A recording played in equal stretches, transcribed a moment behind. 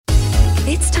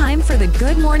It's time for the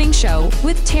Good Morning Show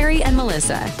with Terry and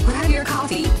Melissa. Grab your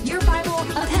coffee, your Bible,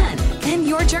 a pen, and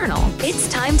your journal. It's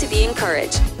time to be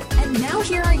encouraged. And now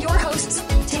here are your hosts,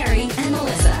 Terry and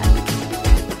Melissa.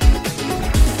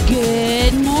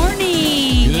 Good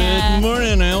morning. Good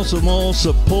morning. I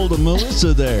also pulled a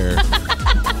Melissa there.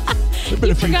 There've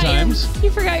been a few times.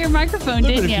 You forgot your microphone,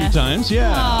 didn't you? There've been a few times,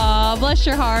 yeah. Aw, bless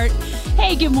your heart.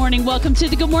 Hey, good morning. Welcome to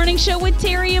the Good Morning Show with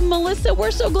Terry and Melissa.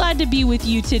 We're so glad to be with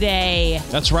you today.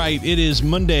 That's right. It is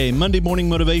Monday Morning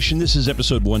Motivation. This is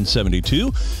episode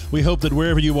 172. We hope that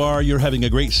wherever you are, you're having a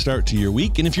great start to your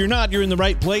week. And if you're not, you're in the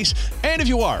right place. And if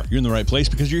you are, you're in the right place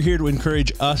because you're here to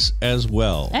encourage us as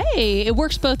well. Hey, it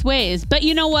works both ways. But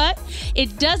you know what?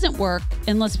 It doesn't work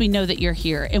unless we know that you're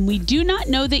here. And we do not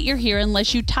know that you're here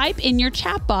unless you type in your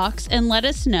chat box and let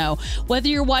us know. Whether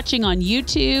you're watching on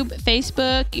YouTube,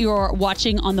 Facebook, you're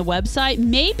watching on the website,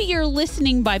 maybe you're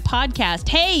listening by podcast.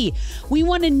 Hey, we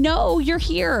want to know you're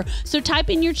here. So type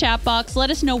in your chat box. Let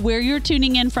us know where you're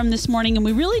tuning in from this morning. And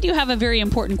we really do have a very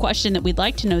important question that we'd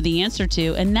like to know the answer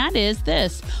to. And that is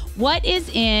this: what is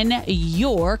in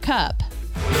your cup?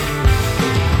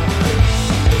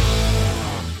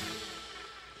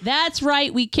 That's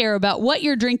right. We care about what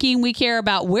you're drinking. We care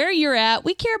about where you're at.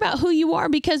 We care about who you are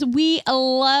because we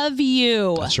love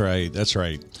you. That's right. That's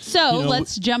right. So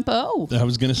let's jump. Oh, I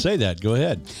was going to say that. Go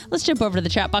ahead. Let's jump over to the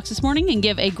chat box this morning and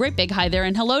give a great big hi there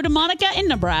and hello to Monica in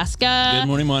Nebraska. Good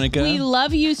morning, Monica. We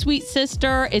love you, sweet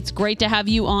sister. It's great to have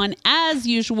you on as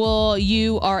usual.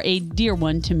 You are a dear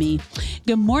one to me.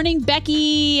 Good morning,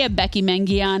 Becky. Becky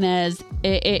Mangianas.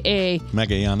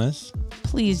 Magallanes.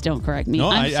 Please don't correct me. No,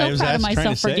 I'm so proud of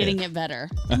myself for say getting it better.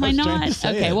 Am I not?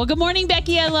 Okay. It. Well, good morning,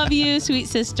 Becky. I love you, sweet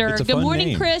sister. It's a Good fun morning,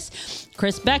 name. Chris.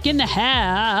 Chris back in the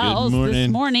house Good morning. this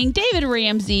morning. David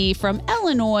Ramsey from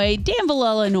Illinois, Danville,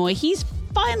 Illinois. He's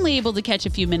finally able to catch a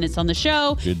few minutes on the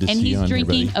show. Good to and see he's you on here,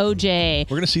 drinking buddy. OJ.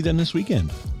 We're going to see them this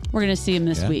weekend. We're going to see him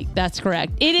this week. That's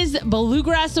correct. It is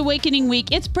Bluegrass Awakening Week.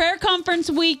 It's prayer conference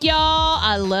week, y'all.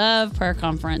 I love prayer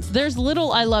conference. There's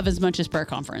little I love as much as prayer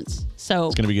conference. So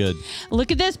it's going to be good.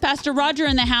 Look at this. Pastor Roger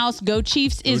in the house. Go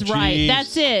Chiefs is Go right. Chiefs.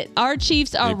 That's it. Our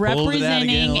Chiefs are They pulled it out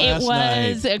representing. again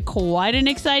last was quite an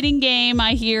exciting game,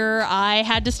 I hear. I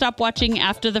had to stop watching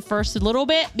after the first little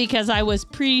bit because I was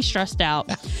pretty stressed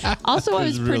out. Also, I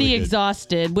was pretty really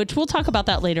exhausted, which we'll talk about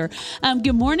that later.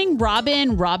 Good morning,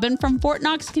 Robin. Robin from Fort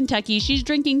Knox, Kentucky. She's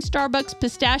drinking Starbucks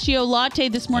pistachio latte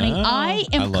this morning. I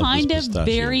am kind of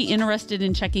very interested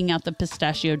in checking out the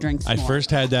pistachio drinks more. I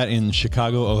first had that in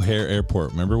Chicago O'Hare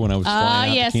Airport. Remember when I was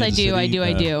flying out yes, to Kansas City, I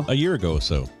do. A year ago or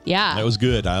so. Yeah. That was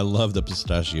good. I love the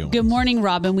pistachio. Good morning,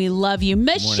 Robin. We love you.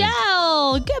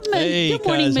 Michelle. Good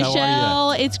morning, cuz, Michelle. how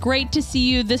are ya? It's great to see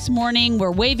you this morning.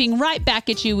 We're waving right back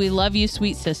at you. We love you,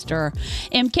 sweet sister.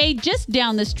 MK just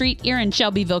down the street here in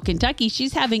Shelbyville, Kentucky.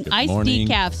 She's having iced morning.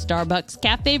 decaf Starbucks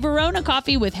Cafe Verona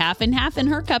coffee with half and half in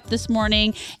her cup this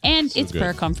morning. And it's good.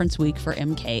 prayer conference week for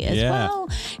MK as Yeah. well.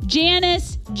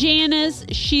 Janice,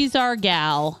 she's our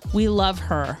gal. We love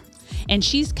her. And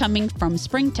she's coming from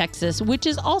Spring, Texas, which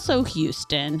is also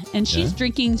Houston. And she's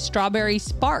drinking Strawberry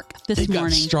Spark this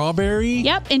morning. Got strawberry?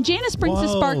 Yep. And Janice brings the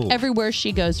spark Whoa. everywhere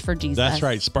she goes for Jesus. That's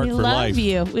right. Spark we for life.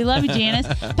 We love you, Janice.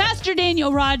 Pastor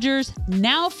Daniel Rogers,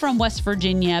 now from West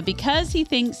Virginia, because he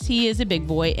thinks he is a big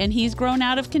boy and he's grown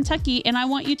out of Kentucky. And I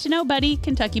want you to know, buddy,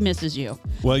 Kentucky misses you.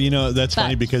 Well, that's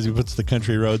funny because he puts the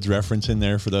Country Roads reference in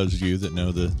there for those of you that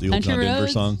know the old Country John Denver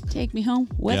Roads, song. Take me home,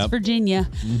 West Yep. Virginia.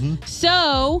 Mm-hmm.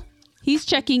 So he's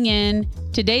checking in.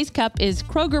 Today's cup is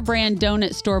Kroger brand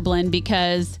donut store blend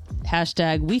because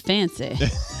 #we fancy.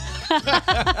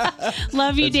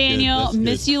 Love you, That's Daniel. good.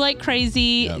 Miss you like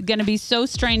crazy. Yep. Gonna be so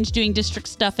strange doing district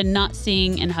stuff and not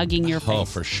seeing and hugging your face. Oh,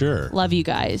 for sure. Love you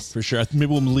guys. For sure. Maybe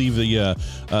we'll leave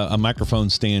a microphone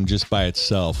stand just by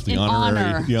itself. The In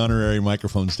honor. the honorary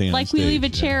microphone stand. Like on stage. we leave a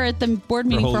chair at the board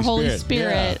meeting for Holy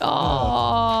Spirit. Yeah.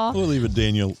 Aww. We'll leave a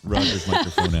Daniel Rogers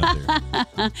microphone out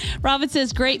there. Robin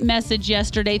says, great message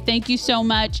yesterday. Thank you so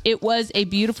much. It was a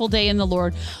beautiful day in the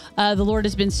Lord. The Lord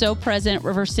has been so present at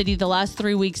River City the last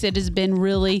 3 weeks. It has been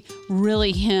really,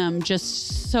 really him.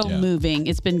 Just so moving.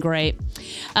 It's been great.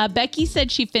 Becky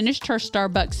said she finished her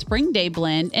Starbucks Spring Day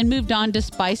blend and moved on to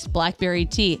spiced blackberry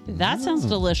tea. That sounds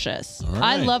delicious. All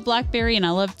I right. love blackberry and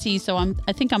I love tea, so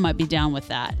I think I might be down with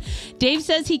that. Dave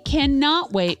says he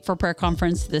cannot wait for prayer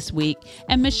conference this week.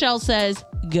 And Michelle says,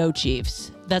 go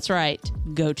Chiefs. That's right.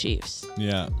 Go Chiefs.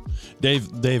 Yeah.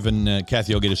 Dave and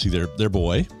Kathy will get to see their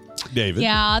boy. David.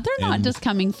 Yeah, they're not just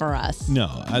coming for us.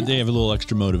 No, they have a little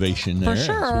extra motivation there For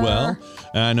sure. as well.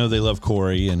 And I know they love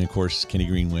Corey and, of course, Kenny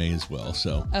Greenway as well.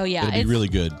 So oh, yeah. it'll be really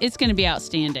good. It's going to be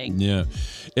outstanding. Yeah.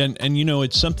 And you know,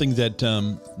 it's something that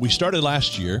we started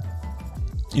last year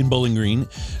in Bowling Green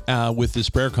with this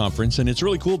prayer conference. And it's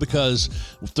really cool because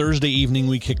Thursday evening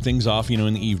we kick things off,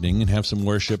 in the evening and have some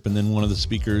worship. And then one of the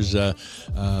speakers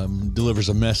delivers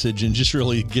a message and just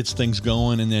really gets things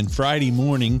going. And then Friday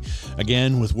morning,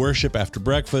 again, with worship after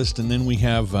breakfast. And then we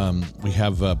have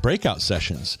breakout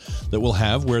sessions that we'll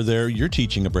have where you're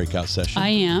teaching a breakout session. I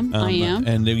am.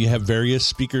 And then you have various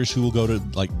speakers who will go to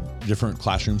like different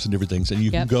classrooms and different things. And you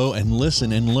can go and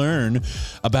listen and learn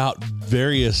about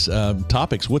various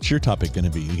topics. What's your topic going to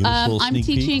be? Give us a little sneak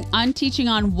peek. I'm teaching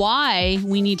on why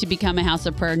we need to become a house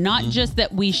of prayer. Not just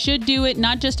that we should do it,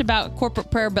 not just about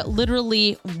corporate prayer, but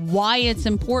literally why it's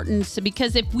important. So,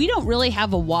 because if we don't really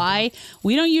have a why,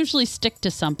 we don't usually stick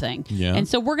to something. Yeah. And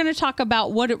so we're going to talk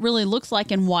about what it really looks like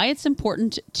and why it's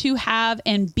important to have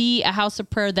and be a house of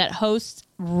prayer that hosts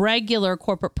regular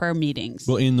corporate prayer meetings.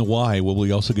 Well, in the why, will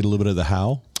we also get a little bit of the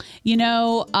how?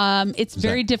 It's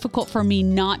very difficult for me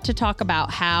not to talk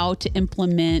about how to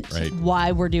implement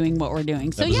why we're doing what we're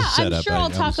doing. So I'm sure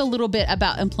I'll talk a little bit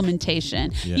about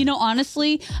implementation. Yeah.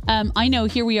 Honestly, I know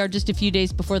here we are just a few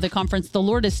days before the conference. The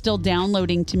Lord is still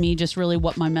downloading to me just really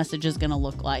what my message is going to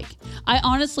look like. I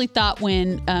honestly thought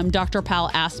when Dr.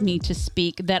 Powell asked me to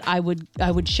speak that I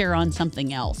would share on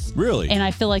something else. Really? And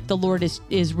I feel like the Lord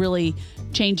is really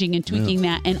changing and tweaking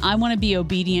that. And I want to be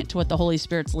obedient to what the Holy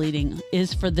Spirit's leading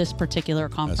is for this particular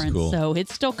conference. That's cool. So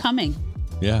it's still coming.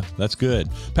 Yeah, that's good.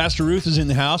 Pastor Ruth is in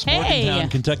the house, Morgantown,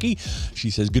 Kentucky.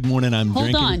 She says, "Good morning. I'm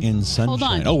drinking in sunshine." Hold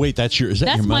on. Oh, wait, is that your mother?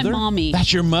 That's my mommy.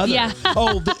 That's your mother? Yeah.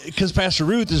 Because Pastor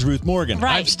Ruth is Ruth Morgan.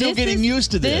 Right. I'm still getting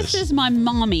used to this. This is my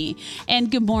mommy.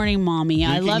 And good morning, Mommy.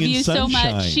 I love you so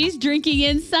much. She's drinking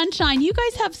in sunshine. You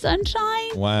guys have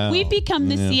sunshine? Wow. We've become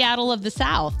the Seattle of the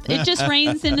South. It just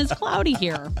rains and is cloudy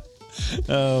here.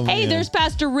 Oh, hey, man. There's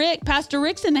Pastor Rick. Pastor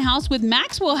Rick's in the house with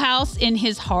Maxwell House in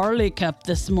his Harley Cup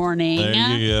this morning.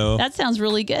 There you go. That sounds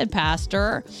really good,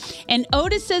 Pastor. And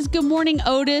Otis says, good morning,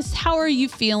 Otis. How are you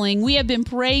feeling? We have been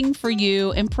praying for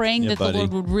you and praying that the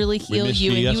Lord would really heal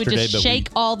you and you would just shake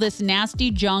all this nasty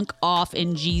junk off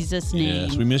in Jesus' name.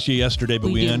 Yes, we missed you yesterday,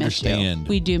 but we understand.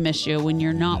 We do miss you when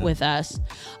you're not with us.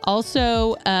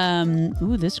 Also,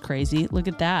 this is crazy. Look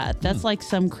at that. That's like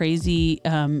some crazy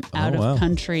out of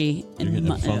country. You're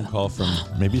getting a phone call from,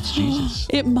 maybe it's Jesus.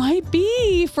 It might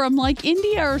be from like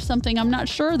India or something. I'm not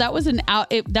sure. That was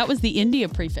that was the India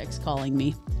prefix calling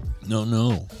me.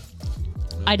 No.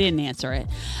 I didn't answer it.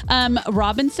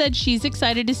 Robin said she's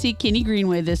excited to see Kenny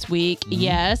Greenway this week. Mm-hmm.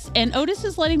 Yes. And Otis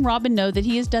is letting Robin know that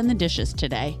he has done the dishes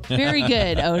today. Very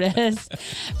good, Otis.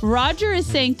 Roger is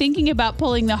saying, thinking about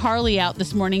pulling the Harley out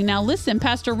this morning. Now, listen,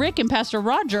 Pastor Rick and Pastor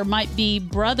Roger might be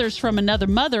brothers from another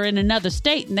mother in another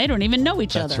state, and they don't even know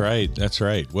each other. That's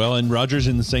right. Well, and Roger's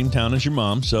in the same town as your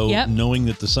mom, so knowing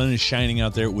that the sun is shining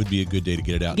out there, it would be a good day to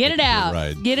get it out. Get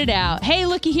it out. Hey,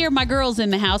 looky here, my girl's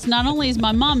in the house. Not only is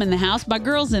my mom in the house, my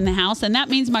girl's in the house, and that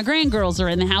means my grandgirls are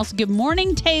in the house. Good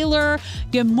morning, Taylor.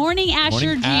 Good morning,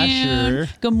 Asher June.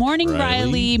 Good morning,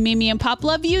 Riley. Mimi and Pop.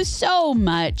 Love you so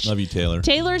much. Love you, Taylor.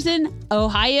 Taylor's in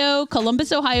Ohio,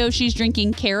 Columbus, Ohio. She's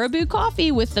drinking Caribou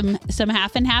coffee with some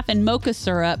half and half and mocha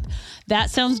syrup. That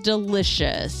sounds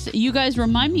delicious. You guys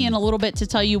remind me in a little bit to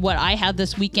tell you what I had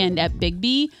this weekend at Big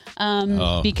B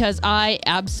because I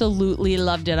absolutely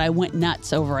loved it. I went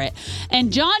nuts over it.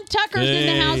 And John Tucker's in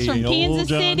the house from Kansas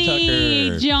City.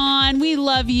 Tucker. John, we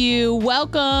love you.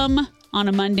 Welcome on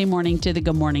a Monday morning to the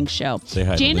Good Morning Show. Say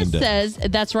hi Janice to Linda. says,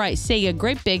 that's right, say a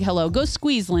great big hello. Go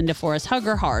squeeze Linda for us. Hug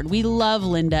her hard. We love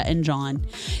Linda and John.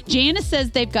 Janice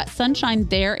says they've got sunshine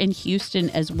there in Houston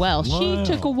as well. Wow. She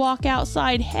took a walk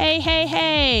outside.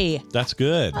 Hey. That's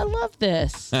good. I love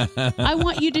this. I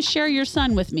want you to share your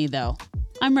sun with me, though.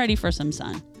 I'm ready for some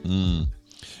sun.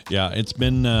 Yeah, it's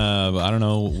been,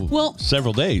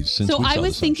 several days since we saw the sunshine. So I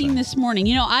was thinking this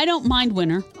morning, I don't mind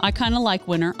winter. I kind of like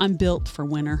winter. I'm built for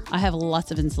winter. I have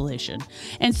lots of insulation.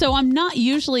 And so I'm not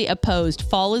usually opposed.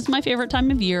 Fall is my favorite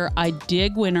time of year. I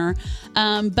dig winter.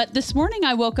 But this morning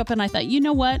I woke up and I thought, you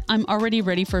know what? I'm already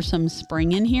ready for some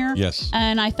spring in here. Yes.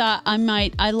 And I thought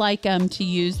I like to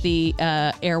use the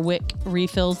Airwick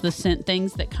refills, the scent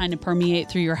things that kind of permeate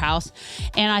through your house.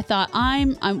 And I thought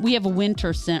we have a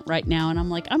winter scent right now. And I'm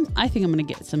like, I think I'm going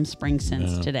to get some spring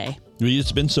scents today.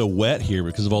 It's been so wet here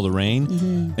because of all the rain.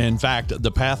 Mm-hmm. In fact, the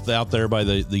path out there by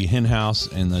the hen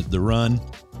house and the run,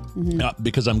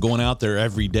 because I'm going out there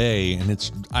every day,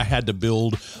 and I had to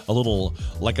build a little,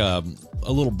 like a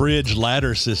little bridge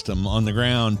ladder system on the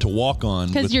ground to walk on.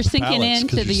 Because you're sinking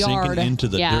into the yard. Into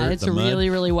the dirt, it's the mud, really,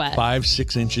 really wet.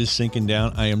 5-6 inches sinking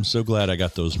down. I am so glad I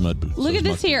got those mud boots. Look at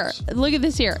this here. Look at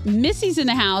this here. Missy's in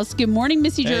the house. Good morning,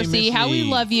 Missy Jersey. Missy. How we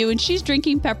love you. And she's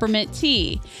drinking peppermint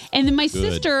tea. And then my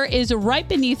sister is right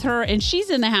beneath her, and she's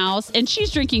in the house, and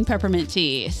she's drinking peppermint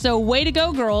tea. So way to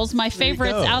go, girls. My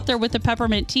favorites out there with the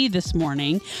peppermint tea this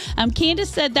morning. Candace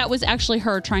said that was actually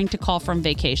her trying to call from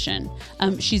vacation.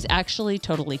 She's actually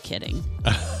totally kidding.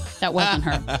 That wasn't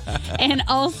her. And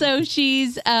also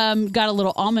she's got a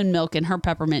little almond milk in her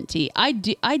peppermint tea. I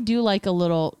do like a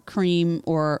little cream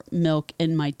or milk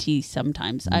in my tea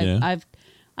sometimes.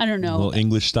 I don't know. A little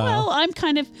English style. Well, I'm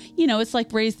kind of, it's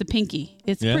like raise the pinky.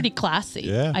 It's pretty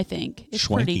classy, I think. It's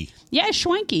schwanky.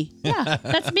 Schwanky. Yeah,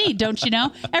 that's me, don't you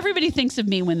know? Everybody thinks of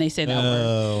me when they say that word.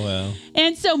 Oh, well.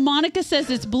 And so Monica says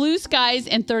it's blue skies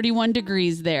and 31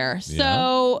 degrees there.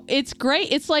 So it's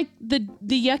great. It's like the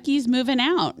yuckies moving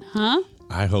out, huh?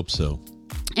 I hope so.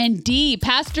 And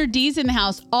Pastor D's in the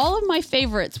house. All of my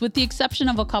favorites, with the exception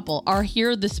of a couple, are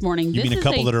here this morning. You mean a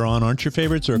couple that are on aren't your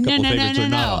favorites, or a couple of favorites are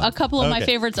not on? A couple of my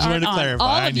favorites aren't on.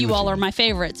 All of you all are my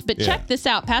favorites. But check this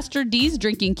out. Pastor D's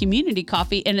drinking community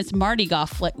coffee, and it's Mardi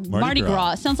Gras. Mardi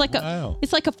Gras. It sounds like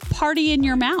it's like a party in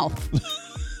your mouth.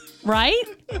 Right?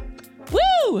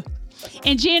 Woo!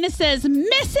 And Janice says,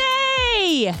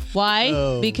 Missy! Why?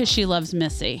 Oh. Because she loves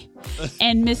Missy.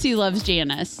 And Missy loves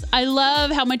Janice. I love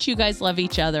how much you guys love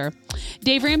each other.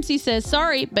 Dave Ramsey says,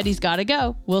 sorry, but he's got to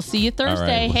go. We'll see you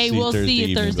Thursday. We'll see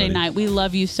you Thursday night. We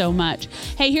love you so much.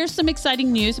 Hey, here's some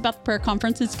exciting news about the prayer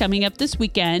conference that's coming up this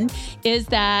weekend. Is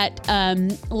that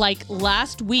like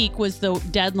last week was the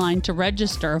deadline to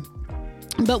register,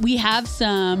 but we have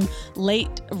some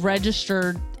late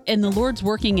registered, and the Lord's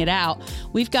working it out.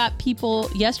 We've got people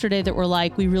yesterday that were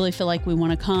like, we really feel like we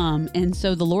want to come. And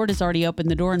so the Lord has already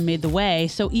opened the door and made the way.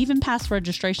 So even past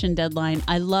registration deadline,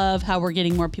 I love how we're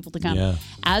getting more people to come. Yeah.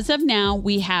 As of now,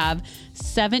 we have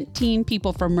 17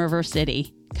 people from River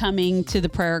City coming to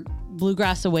the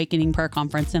Bluegrass Awakening Prayer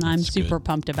Conference. And I'm super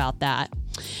pumped about that.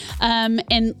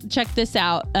 And check this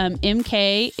out.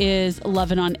 MK is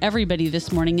loving on everybody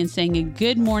this morning and saying a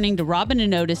good morning to Robin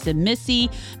and Otis and Missy.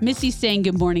 Missy's saying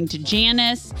good morning to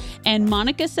Janice. And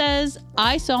Monica says,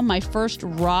 I saw my first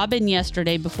robin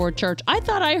yesterday before church. I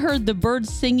thought I heard the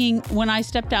birds singing when I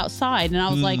stepped outside. And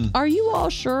I was like, are you all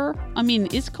sure? I mean,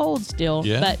 it's cold still,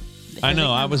 but I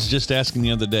know. I was just asking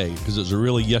the other day because it was a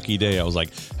really yucky day. I was like,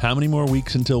 how many more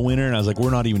weeks until winter? And I was like,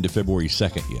 we're not even to February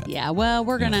 2nd yet. Yeah, well,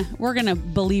 we're gonna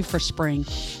believe for spring.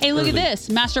 Hey, look at this.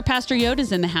 Master Pastor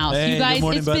Yoda's in the house. Hey, you guys, good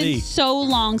morning, it's buddy. been so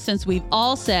long since we've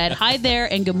all said hi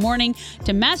there and good morning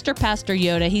to Master Pastor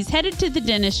Yoda. He's headed to the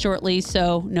dentist shortly,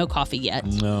 so no coffee yet.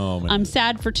 No, man. I'm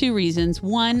sad for two reasons.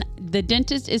 One, the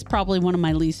dentist is probably one of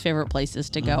my least favorite places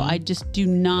to go. I just do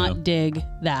not dig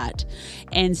that.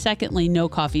 And secondly, no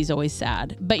coffee is always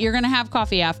sad. But you're going to have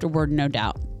coffee afterward, no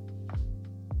doubt.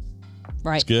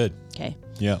 Right? It's good. Okay.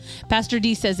 Yeah. Pastor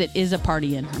D says it is a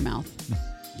party in her mouth.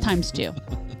 Times 2.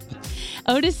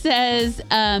 Otis says,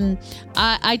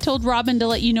 I told Robin to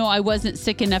let you know I wasn't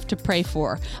sick enough to pray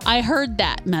for. I heard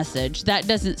that message. That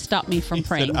doesn't stop me from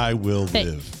praying. Said, I will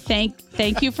live.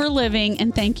 Thank you for living,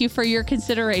 and thank you for your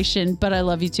consideration, but I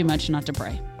love you too much not to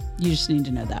pray. You just need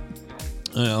to know that.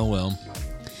 Oh, well.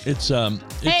 It's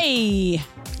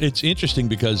interesting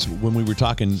because when we were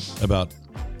talking about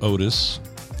Otis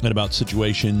and about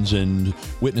situations and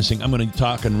witnessing, I'm going to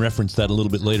talk and reference that a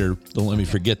little bit later. Don't let me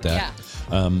forget that.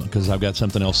 Because I've got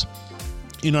something else.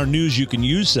 In our News You Can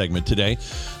Use segment today,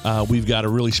 we've got a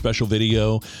really special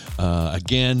video.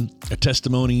 Again, a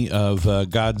testimony of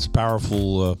God's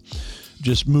powerful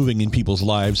just moving in people's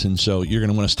lives. And so you're going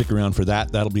to want to stick around for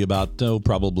that. That'll be about,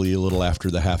 probably a little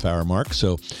after the half-hour mark.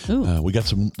 So we got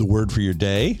the word for your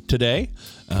day today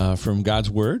from God's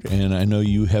Word. And I know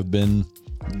you have been,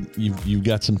 you've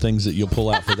got some things that you'll pull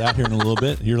out for that here in a little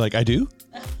bit. You're like, I do?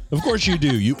 Of course you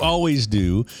do. You always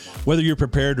do, whether you're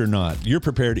prepared or not. You're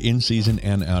prepared in season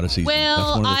and out of season. Well,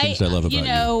 that's one of the things I love about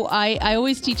you. I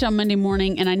always teach on Monday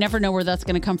morning, and I never know where that's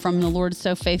going to come from. The Lord's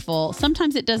so faithful.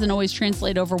 Sometimes it doesn't always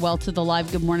translate over well to the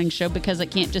live Good Morning show because it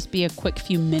can't just be a quick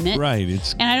few minutes. Right.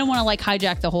 And I don't want to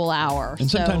hijack the whole hour. And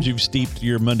sometimes you've steeped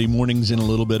your Monday mornings in a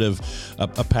little bit of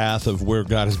a path of where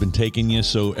God has been taking you,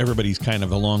 so everybody's kind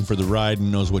of along for the ride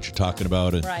and knows what you're talking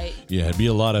about. Right. Yeah, it'd be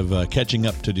a lot of catching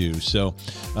up to do. So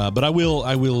But I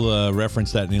will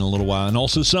reference that in a little while. And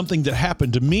also something that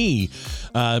happened to me,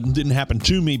 didn't happen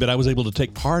to me, but I was able to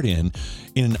take part in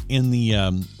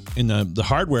the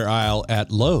hardware aisle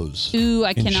at Lowe's. Ooh,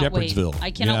 I in cannot wait. Shepherdsville.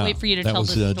 I cannot wait for you to tell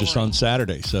this story. That was just on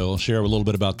Saturday, so I'll share a little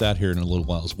bit about that here in a little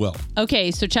while as well.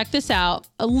 Okay, so check this out.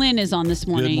 Lynn is on this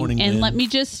morning. Good morning, and Lynn. let me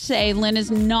just say, Lynn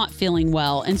is not feeling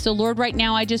well. And so, Lord, right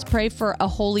now, I just pray for a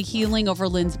holy healing over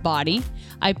Lynn's body.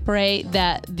 I pray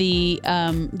that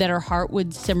that her heart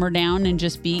would simmer down and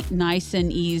just be nice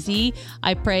and easy.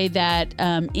 I pray that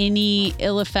any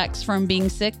ill effects from being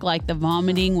sick, like the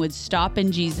vomiting, would stop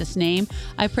in Jesus' name.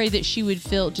 I pray that she would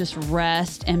feel just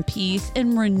rest and peace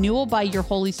and renewal by your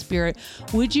Holy Spirit.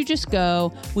 Would you just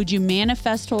go? Would you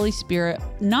manifest Holy Spirit,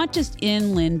 not just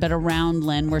in Lynn, but around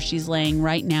Lynn, where she's laying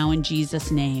right now, in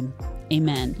Jesus' name?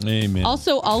 Amen. Amen.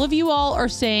 Also, all of you all are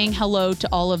saying hello to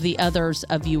all of the others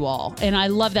of you all. And I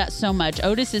love that so much.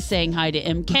 Otis is saying hi to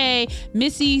MK.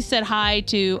 Missy said hi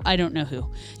to, I don't know who.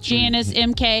 Janice,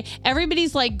 MK.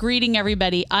 Everybody's like greeting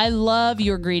everybody. I love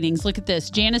your greetings. Look at this.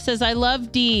 Janice says, I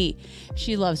love D.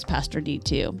 She loves Pastor D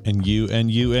too. And you,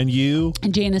 and you, and you.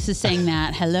 And Janice is saying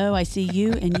that. Hello, I see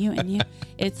you and you and you.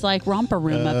 It's like romper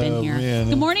room up in here. Man.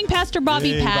 Good morning, Pastor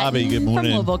Bobby Hey, Patton Bobby, good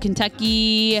morning. from Louisville,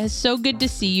 Kentucky. So good to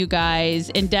see you guys.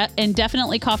 And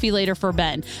definitely coffee later for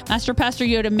Ben. Pastor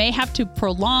Yoda may have to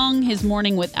prolong his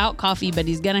morning without coffee, but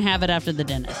he's going to have it after the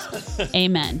dentist.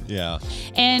 Amen. Yeah.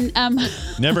 And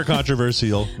Never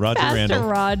controversial. Roger Pastor Randall.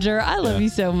 Roger, I love you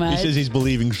so much. He says he's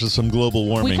believing for some global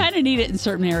warming. We kind of need it in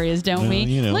certain areas, don't we?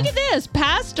 You know. Look at this.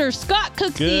 Pastor Scott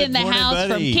Cooksey Good in the morning, house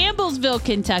buddy. from Campbellsville,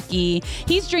 Kentucky.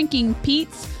 He's drinking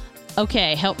Pete's.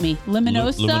 Okay, help me.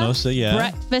 Luminosa, yeah.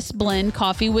 breakfast blend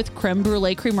coffee with creme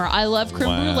brulee creamer. I love creme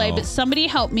Wow. brulee, but somebody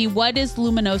help me. What does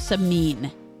Luminosa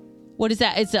mean? What is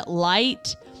that? Is it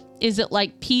light? Is it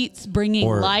like Pete's bringing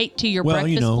light to your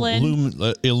breakfast blend?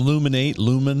 Illuminate.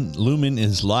 Lumen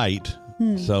is light.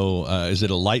 So is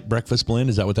it a light breakfast blend?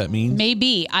 Is that what that means?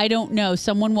 Maybe. I don't know.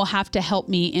 Someone will have to help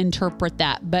me interpret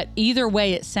that. But either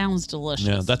way, it sounds delicious.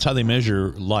 Yeah, that's how they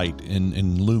measure light in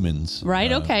lumens.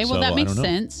 Right. Okay. Well, so that I makes don't know.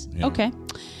 sense. Yeah. Okay.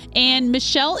 And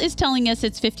Michelle is telling us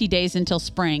it's 50 days until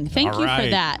spring. Thank All you for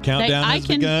right. that. Countdown has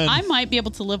begun. I might be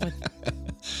able to live with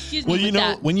Excuse me. Well, with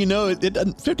that. when you know it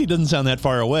doesn't, 50 doesn't sound that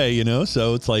far away,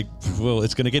 so it's like, well,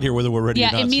 it's going to get here whether we're ready or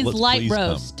not. Yeah, it means so let's light please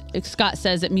roast. Scott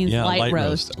says it means Yeah, light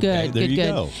roast. Okay, Good, there good, you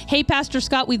good. go. Hey, Pastor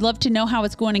Scott, we'd love to know how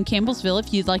it's going in Campbellsville.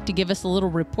 If you'd like to give us a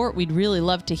little report, we'd really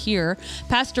love to hear.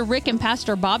 Pastor Rick and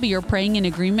Pastor Bobby are praying in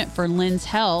agreement for Lynn's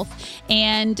health.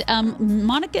 And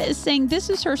Monica is saying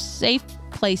this is her safe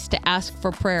place to ask for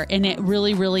prayer, and it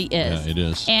really, really is. Yeah, it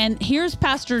is. And here's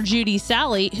Pastor Judy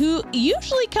Sally, who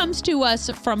usually comes to us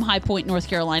from High Point, North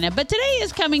Carolina, but today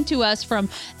is coming to us from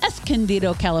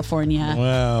Escondido, California.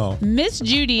 Wow. Miss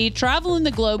Judy traveling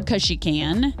the globe because she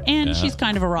can, and she's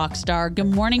kind of a rock star. Good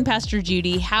morning, Pastor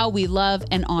Judy. How we love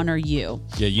and honor you.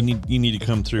 Yeah, you need to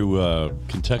come through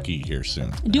Kentucky here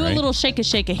soon. Do right? a little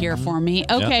shake-a here for me.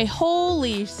 Okay,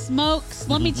 holy smokes.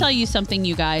 Let me tell you something,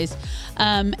 you guys.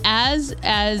 Let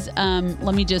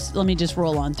me just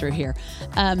roll on through here.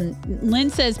 Lynn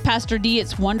says, Pastor D,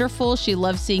 it's wonderful. She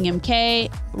loves seeing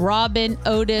MK, Robin,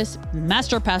 Otis,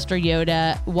 Master Pastor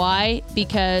Yoda. Why?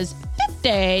 Because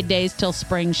 50 days till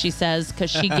spring, she says,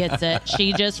 because she gets it.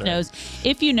 She just knows.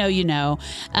 If you know, you know.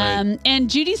 Right. And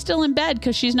Judy's still in bed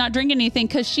because she's not drinking anything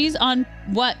because she's on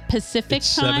what, Pacific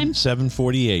time?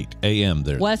 7:48 a.m.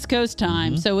 there. West Coast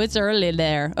time, so it's early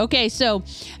there. Okay, so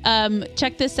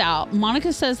check this out.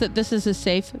 Monica says that this is a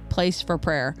safe place for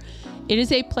prayer. It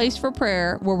is a place for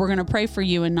prayer where we're going to pray for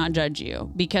you and not judge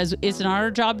you, because it's not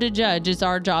our job to judge. It's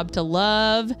our job to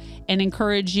love and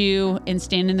encourage you and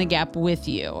stand in the gap with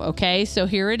you. Okay, so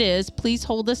here it is. Please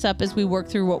hold us up as we work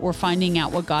through what we're finding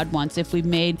out what God wants if we've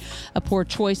made a poor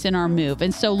choice in our move.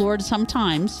 And so, Lord,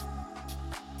 sometimes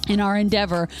in our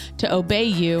endeavor to obey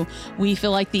you, we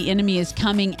feel like the enemy is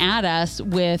coming at us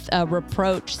with a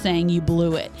reproach saying you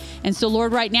blew it. And so,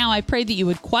 Lord, right now, I pray that you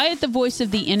would quiet the voice of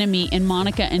the enemy in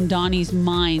Monica and Donnie's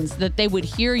minds, that they would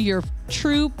hear your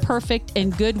true, perfect,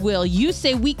 and good will. You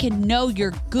say we can know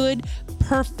your good,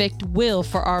 perfect will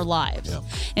for our lives. Yeah.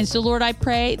 And so, Lord, I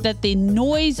pray that the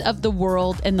noise of the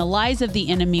world and the lies of the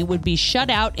enemy would be shut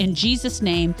out in Jesus'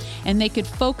 name, and they could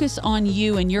focus on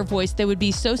you and your voice. They would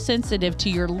be so sensitive to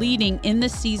your leading in the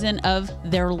season of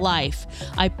their life.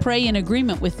 I pray in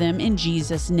agreement with them in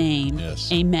Jesus' name.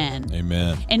 Yes. Amen.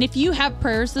 Amen. And if you have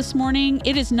prayers this morning,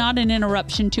 it is not an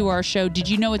interruption to our show. Did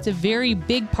you know it's a very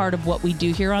big part of what we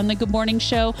do here on the Good Morning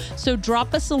Show? So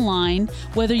drop us a line,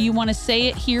 whether you want to say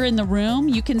it here in the room home.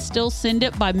 You can still send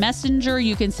it by messenger.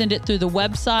 You can send it through the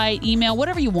website, email,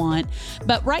 whatever you want.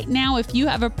 But right now, if you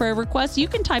have a prayer request, you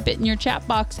can type it in your chat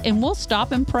box and we'll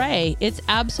stop and pray. It's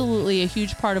absolutely a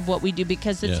huge part of what we do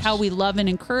because it's how we love and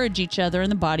encourage each other in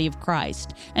the body of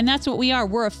Christ. And that's what we are.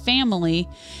 We're a family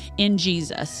in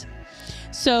Jesus.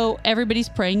 So everybody's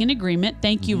praying in agreement.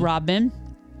 Thank you, Robin.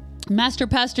 Master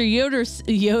Pastor Yoder, he's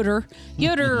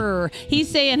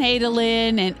saying hey to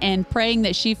Lynn and praying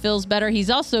that she feels better. He's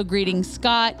also greeting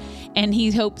Scott, and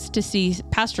he hopes to see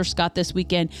Pastor Scott this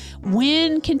weekend.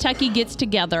 When Kentucky gets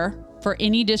together for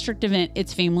any district event,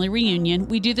 it's family reunion.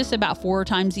 We do this about 4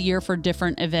 times a year for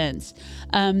different events.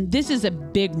 This is a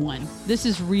big one. This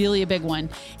is really a big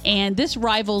one. And this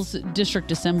rivals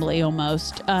district assembly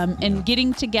almost. And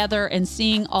getting together and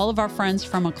seeing all of our friends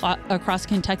from across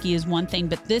Kentucky is one thing,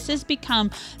 but this has become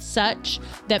such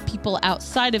that people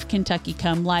outside of Kentucky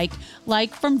come, like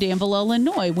from Danville,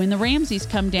 Illinois, when the Ramseys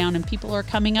come down and people are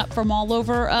coming up from all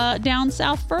over down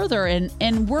south further.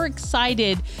 And we're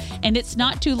excited, and it's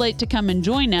not too late to come and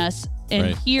join us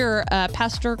and hear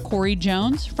Pastor Corey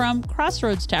Jones from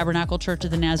Crossroads Tabernacle Church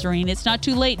of the Nazarene. It's not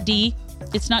too late, D.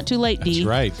 It's not too late, D. That's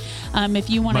right. If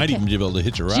you want to, might even be able to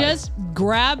hitch a ride. Just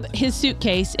grab his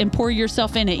suitcase and pour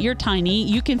yourself in it. You're tiny.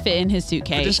 You can fit in his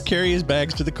suitcase. Or just carry his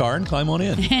bags to the car and climb on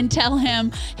in. And tell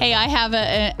him, hey, I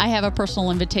have a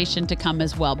personal invitation to come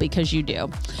as well because you do.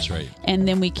 That's right. And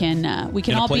then we can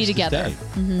all be together.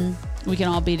 We can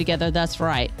all be together. That's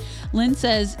right. Lynn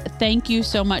says, thank you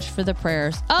so much for the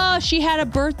prayers. Oh, she had a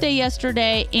birthday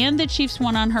yesterday and the Chiefs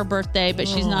won on her birthday, but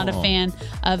she's not a fan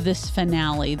of this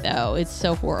finale, though. It's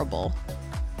so horrible.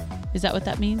 Is that what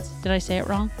that means? Did I say it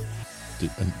wrong?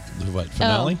 What,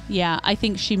 finale? Oh, yeah. I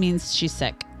think she means she's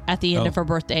sick at the end of her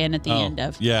birthday and at the end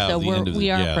of. Yeah. So we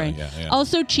are praying. Yeah.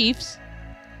 Also, Chiefs.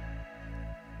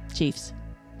 Just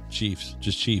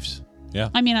Chiefs. Yeah.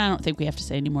 I mean, I don't think we have to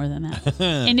say any more than that.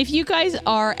 And if you guys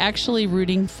are actually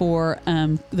rooting for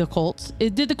the Colts,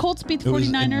 did the Colts beat the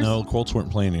 49ers? No, Colts weren't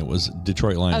playing. It was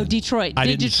Detroit Lions. Oh, Detroit. I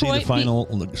didn't see the final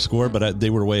score, but they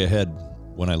were way ahead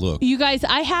when I looked. You guys,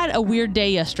 I had a weird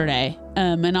day yesterday,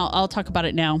 and I'll talk about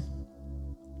it now.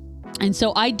 And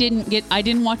so I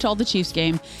didn't watch all the Chiefs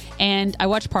game, and I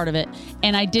watched part of it,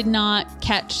 and I did not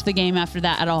catch the game after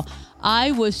that at all.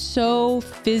 I was so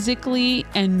physically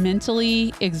and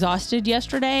mentally exhausted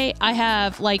yesterday.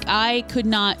 I could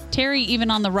not, Terry, even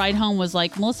on the ride home, was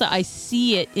like, Melissa, I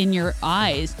see it in your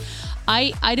eyes.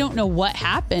 I don't know what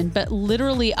happened, but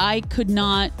literally I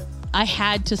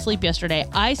had to sleep yesterday.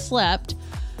 I slept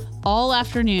all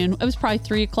afternoon. It was probably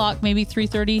 3 o'clock, maybe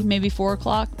 3:30, maybe 4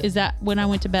 o'clock. Is that when I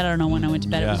went to bed? I don't know when I went to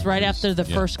bed. It was right after the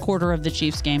first quarter of the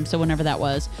Chiefs game. So whenever that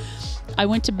was. I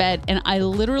went to bed and I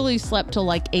literally slept till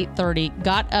like 8:30,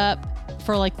 got up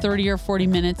for like 30 or 40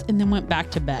 minutes and then went back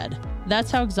to bed.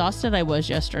 That's how exhausted I was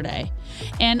yesterday.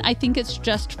 And I think it's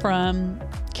just from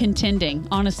contending.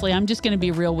 Honestly, I'm just going to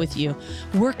be real with you.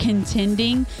 We're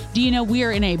contending. Do you know we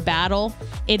are in a battle?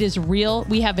 It is real.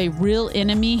 We have a real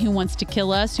enemy who wants to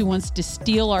kill us, who wants to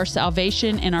steal our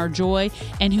salvation and our joy,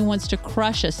 and who wants to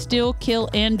crush us, steal, kill,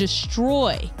 and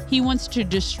destroy. He wants to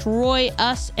destroy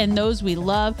us and those we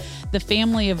love, the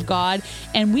family of God.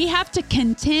 And we have to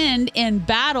contend and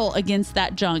battle against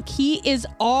that junk. He is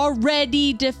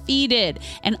already defeated.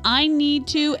 And I need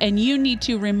to, and you need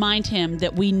to remind him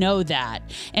that we know that.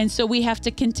 And so we have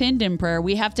to contend in prayer.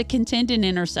 We have to contend in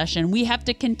intercession. We have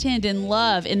to contend in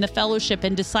love, in the fellowship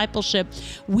and discipleship.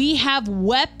 We have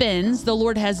weapons the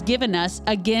Lord has given us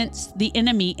against the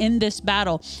enemy in this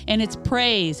battle. And it's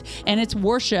praise and it's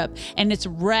worship and it's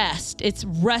rest. It's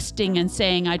resting and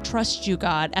saying, I trust you,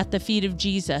 God, at the feet of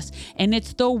Jesus. And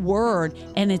it's the word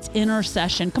and it's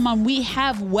intercession. Come on, we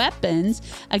have weapons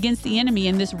against the enemy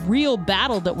in this real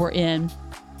battle that we're in.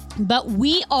 But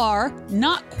we are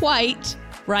not quite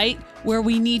right where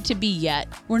we need to be yet.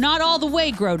 We're not all the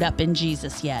way grown up in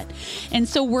Jesus yet. And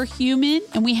so we're human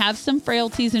and we have some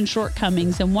frailties and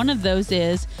shortcomings. And one of those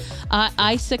is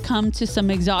I succumb to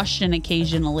some exhaustion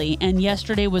occasionally. And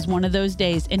yesterday was one of those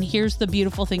days. And here's the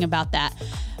beautiful thing about that.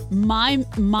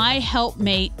 My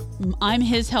helpmate, I'm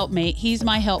his helpmate. He's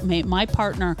my helpmate. My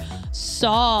partner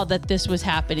saw that this was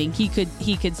happening. He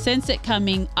could sense it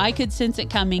coming. I could sense it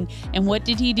coming. And what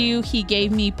did he do? He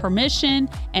gave me permission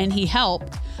and he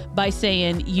helped by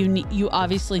saying, you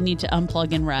obviously need to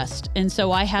unplug and rest. And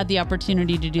so I had the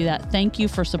opportunity to do that. Thank you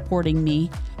for supporting me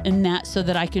in that so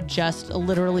that I could just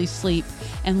literally sleep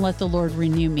and let the Lord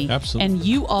renew me. Absolutely. And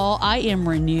you all, I am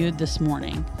renewed this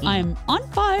morning. I'm on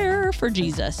fire for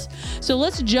Jesus. So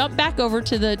let's jump back over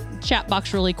to the chat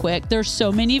box really quick. There's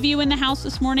so many of you in the house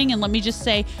this morning. And let me just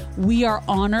say, we are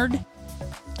honored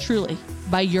truly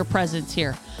by your presence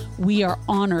here. we are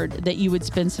honored that you would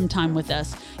spend some time with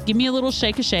us. Give me a little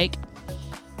shake a shake.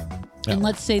 Yeah. And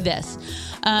let's say this.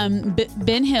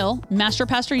 Ben Hill, Master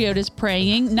Pastor Yoda, is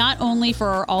praying not only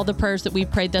for all the prayers that we've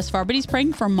prayed thus far, but he's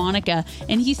praying for Monica.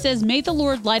 And he says, may the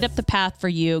Lord light up the path for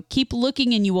you. Keep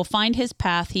looking and you will find his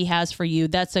path he has for you.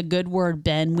 That's a good word,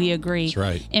 Ben. We agree. That's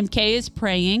right. MK is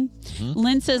praying. Mm-hmm.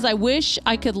 Lynn says, I wish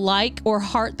I could like or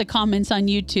heart the comments on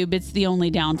YouTube. It's the only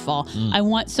downfall. I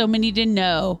want so many to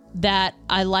know that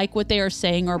I like what they are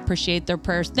saying or appreciate their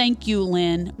prayers. Thank you,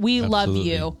 Lynn. We love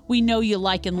you. We know you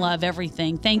like and love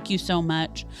everything. Thank you so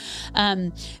much.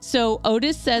 So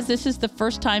Otis says this is the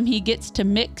first time he gets to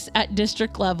mix at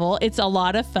district level. It's a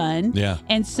lot of fun. Yeah.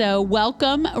 And so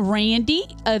welcome, Randy,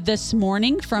 this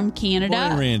morning from Canada.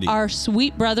 Morning, Randy. Our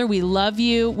sweet brother. We love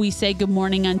you. We say good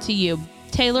morning unto you.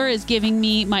 Taylor is giving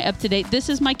me my up-to-date. This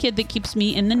is my kid that keeps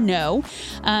me in the know.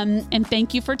 And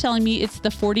thank you for telling me it's the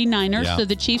 49ers. Yeah. So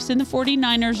the Chiefs and the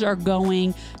 49ers are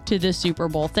going to the Super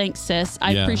Bowl. Thanks, sis.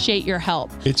 I appreciate your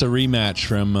help. It's a rematch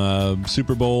from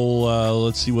Super Bowl,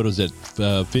 let's see, what was it?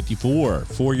 54,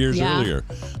 4 years earlier,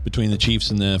 between the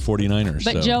Chiefs and the 49ers.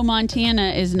 But Joe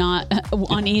Montana is not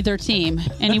on either team.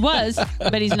 And he was,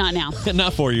 but he's not now.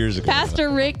 Not 4 years ago. Pastor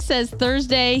Rick says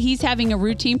Thursday he's having a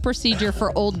routine procedure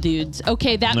for old dudes.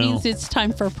 Okay, that means it's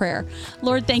time for prayer.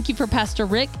 Lord, thank you for Pastor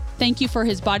Rick. Thank you for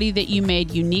his body that you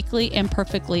made uniquely and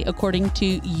perfectly according to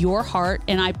your heart.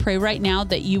 And I pray right now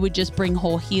that you would just bring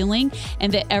whole healing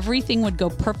and that everything would go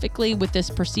perfectly with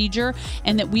this procedure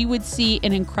and that we would see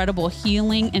an incredible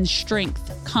healing and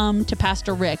strength come to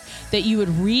Pastor Rick, that you would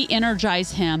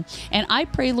re-energize him. And I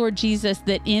pray, Lord Jesus,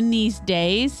 that in these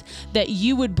days that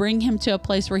you would bring him to a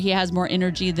place where he has more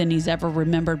energy than he's ever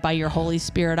remembered by your Holy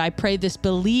Spirit. I pray this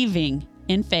believing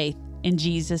in faith in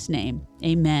Jesus' name.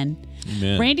 Amen.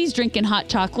 Amen. Randy's drinking hot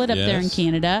chocolate up there in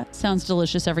Canada. Sounds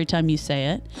delicious every time you say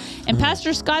it. And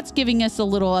Pastor Scott's giving us a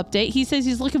little update. He says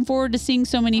he's looking forward to seeing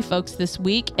so many folks this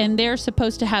week, and they're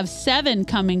supposed to have 7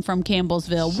 coming from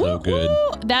Campbellsville. So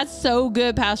good. That's so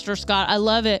good, Pastor Scott. I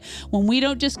love it when we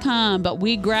don't just come, but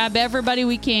we grab everybody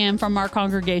we can from our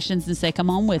congregations and say,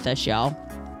 come on with us, y'all.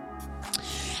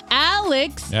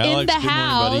 Alex in the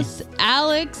house. Morning,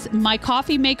 Alex, my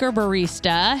coffee maker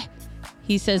barista.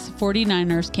 He says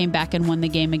 49ers came back and won the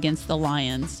game against the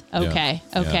Lions. Okay.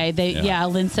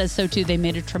 Lynn says so too. They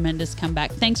made a tremendous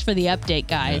comeback. Thanks for the update,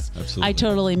 guys. Yeah, absolutely. I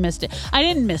totally missed it. I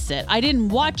didn't miss it. I didn't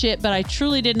watch it, but I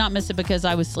truly did not miss it because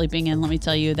I was sleeping. And let me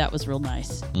tell you, that was real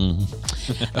nice.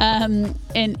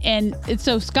 And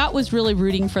so Scott was really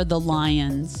rooting for the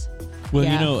Lions. Well,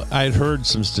 you know, I'd heard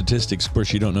some statistics. Of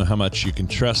course, you don't know how much you can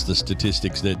trust the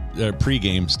statistics that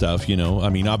pregame stuff, you know. I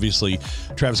mean, obviously,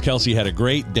 Travis Kelce had a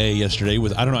great day yesterday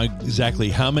with, I don't know exactly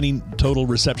how many total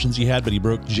receptions he had, but he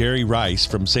broke Jerry Rice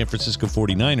from San Francisco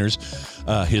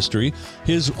 49ers history,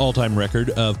 his all-time record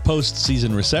of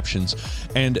postseason receptions.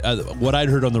 And what I'd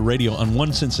heard on the radio, on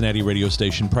one Cincinnati radio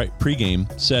station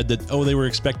pregame, said that, they were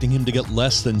expecting him to get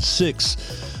less than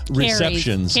 6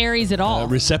 receptions. Carries at all.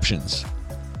 Receptions.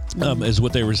 Is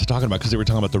what they were talking about, because they were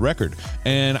talking about the record.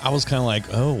 And I was kind of like,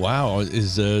 oh, wow,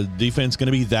 is the defense going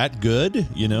to be that good,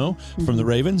 you know, from the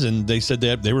Ravens? And they said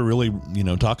that they were really, you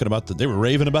know, talking about they were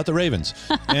raving about the Ravens.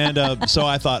 And so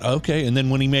I thought, okay. And then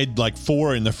when he made like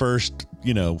 4 in the first,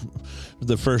 you know,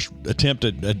 the first attempt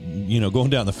at going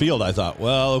down the field, I thought,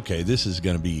 well, okay, this is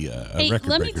going to be a record breaker.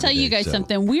 Let me tell you guys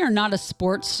something. We are not a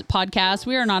sports podcast.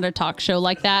 We are not a talk show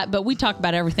like that, but we talk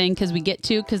about everything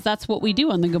because that's what we do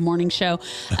on the Good Morning Show.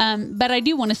 But I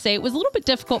do want to say it was a little bit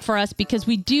difficult for us because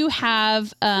we do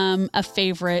have a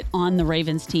favorite on the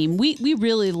Ravens team. We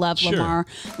really love Lamar.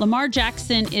 Lamar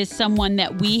Jackson is someone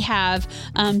that we have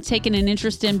taken an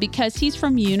interest in because he's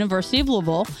from University of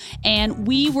Louisville, and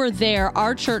we were there.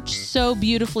 Our church so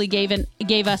beautifully gave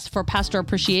us for Pastor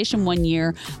Appreciation one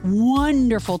year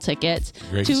wonderful tickets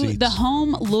to seats. The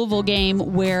home Louisville game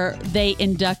where they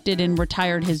inducted and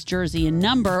retired his jersey and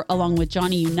number along with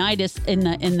Johnny Unitas in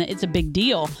the it's a big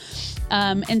deal.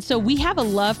 And so we have a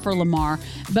love for Lamar,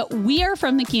 but we are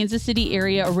from the Kansas City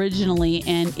area originally,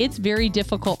 and it's very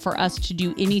difficult for us to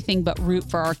do anything but root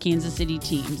for our Kansas City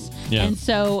teams. Yeah. And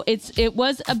so it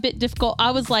was a bit difficult.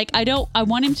 I was like, I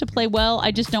want him to play well.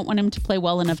 I just don't want him to play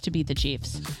well enough to beat the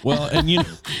Chiefs. Well, and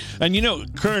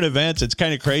current events, it's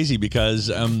kind of crazy because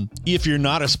if you're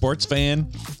not a sports fan,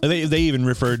 they even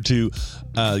referred to,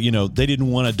 they didn't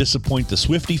want to disappoint the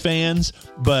Swiftie fans,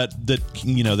 but that,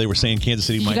 they were saying Kansas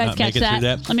City might not make it through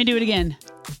that. Let me do it again.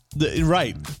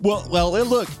 Right. Well,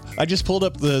 look, I just pulled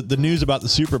up the news about the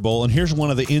Super Bowl, and here's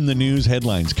one of the in the news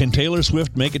headlines. Can Taylor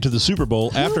Swift make it to the Super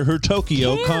Bowl after her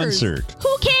Tokyo concert?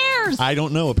 Who cares? cares? I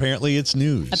don't know. Apparently, it's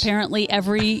news. Apparently,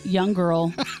 every young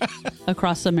girl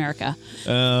across America.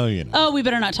 Oh, Oh, we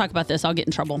better not talk about this. I'll get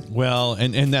in trouble. Well,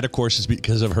 and that, of course, is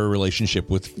because of her relationship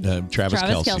with Travis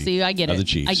Kelce. I get it. Of the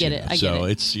Chiefs. I get it. So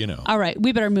it's, All right.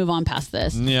 We better move on past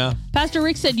this. Yeah. Pastor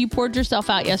Rick said you poured yourself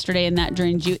out yesterday and that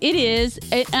drained you. It is.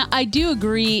 I do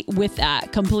agree with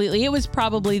that completely. It was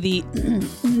probably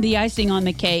the icing on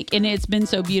the cake, and it's been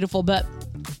so beautiful, but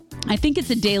I think it's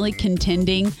a daily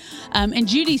contending. And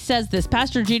Judy says this.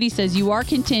 Pastor Judy says, you are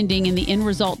contending and the end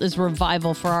result is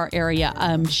revival for our area.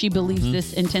 She believes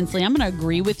this intensely. I'm going to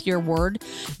agree with your word,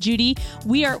 Judy.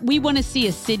 We want to see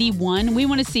a city won. We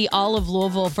want to see all of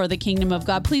Louisville for the kingdom of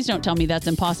God. Please don't tell me that's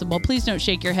impossible. Please don't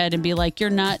shake your head and be like, you're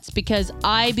nuts, because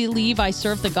I believe I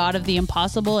serve the God of the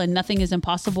impossible, and nothing is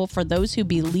impossible for those who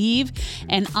believe.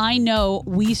 And I know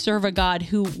we serve a God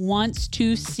who wants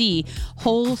to see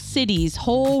whole cities,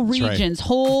 whole regions,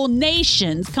 whole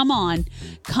nations,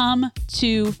 come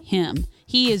to him.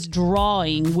 He is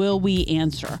drawing, will we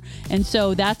answer? And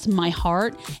so that's my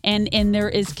heart. And there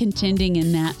is contending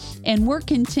in that. And we're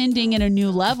contending in a new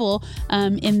level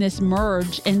in this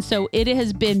merge. And so it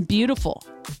has been beautiful.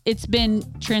 It's been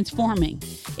transforming.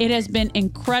 It has been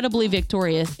incredibly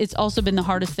victorious. It's also been the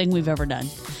hardest thing we've ever done.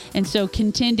 And so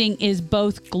contending is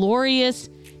both glorious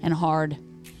and hard.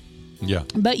 Yeah.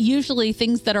 But usually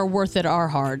things that are worth it are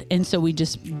hard. And so we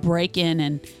just break in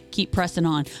and keep pressing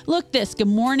on. Look this. Good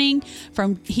morning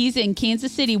he's in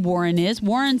Kansas City, Warren is.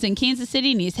 Warren's in Kansas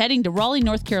City and he's heading to Raleigh,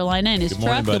 North Carolina in his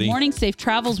truck. Buddy. Good morning. Safe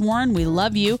travels, Warren. We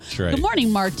love you. That's right. Good morning,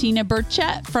 Martina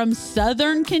Burchett from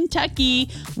Southern Kentucky.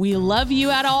 We love you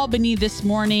at Albany this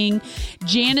morning.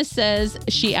 Janice says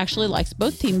she actually likes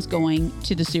both teams going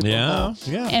to the Super Bowl.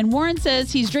 Yeah. And Warren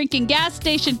says he's drinking gas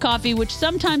station coffee, which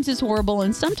sometimes is horrible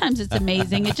and sometimes it's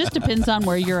amazing. It just depends on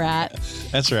where you're at.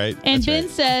 That's right. And Ben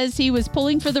says he was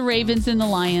pulling for the Ravens and the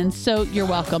Lions. So you're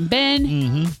welcome, Ben.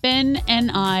 Mm-hmm. Ben and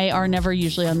I are never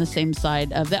usually on the same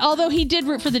side of that. Although he did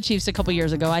root for the Chiefs a couple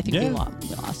years ago. I think we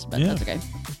lost, but that's okay.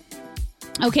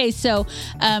 Okay, so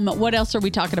what else are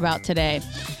we talking about today?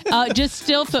 Just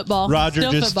still football. Roger,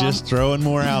 still just throwing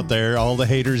more out there. All the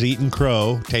haters eating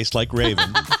crow tastes like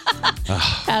Raven.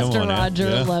 Pastor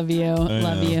Roger, love you.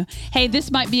 Love you. Hey,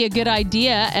 this might be a good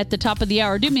idea at the top of the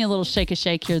hour. Do me a little shake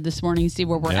here this morning, see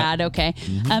where we're at, okay?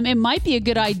 Mm-hmm. It might be a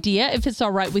good idea, if it's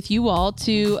all right with you all,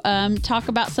 to talk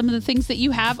about some of the things that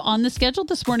you have on the schedule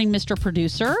this morning, Mr.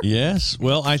 Producer. Yes.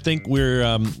 Well, I think we're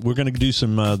going to do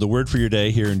some the word for your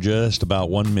day here in just about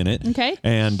 1 minute. Okay.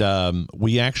 And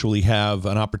we actually have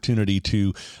an opportunity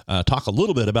to talk a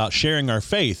little bit about sharing our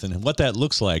faith and what that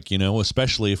looks like,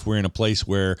 especially if we're in a place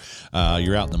where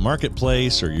you're out in the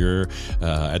marketplace or you're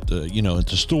at the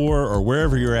store or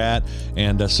wherever you're at.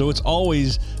 And so it's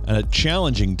always a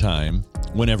challenging time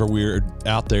whenever we're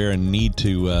out there and need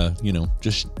to,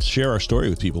 just share our story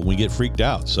with people. We get freaked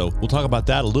out. So we'll talk about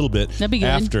that a little bit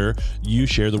after you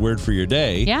share the word for your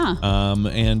day. Yeah.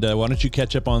 And why don't you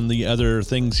catch up on the other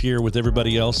things here with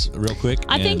everybody else real quick?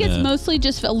 I think it's mostly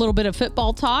just a little bit of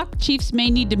football talk. Chiefs may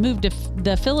need to move to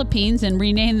the Philippines and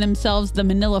rename themselves the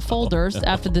Manila Folders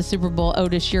after the Super Bowl.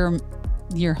 Otis, you're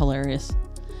hilarious.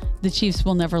 The Chiefs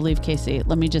will never leave KC.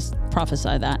 Let me just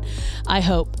prophesy that. I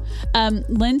hope.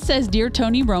 Lynn says, Dear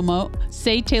Tony Romo,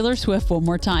 say Taylor Swift one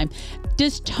more time.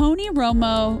 Does Tony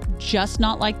Romo just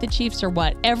not like the Chiefs or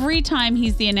what? Every time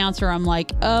he's the announcer, I'm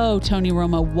like, oh, Tony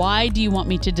Romo, why do you want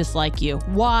me to dislike you?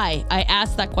 Why? I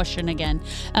asked that question again.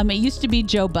 It used to be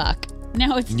Joe Buck.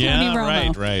 Now it's Tony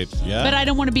Romo. Right. Yeah. But I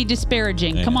don't want to be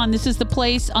disparaging. Yeah. Come on, this is the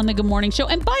place on the Good Morning Show.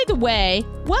 And by the way,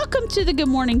 welcome to the Good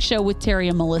Morning Show with Terry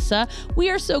and Melissa. We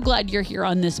are so glad you're here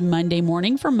on this Monday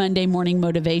morning for Monday Morning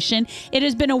Motivation. It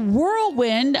has been a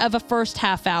whirlwind of a first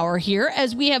half hour here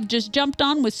as we have just jumped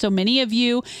on with so many of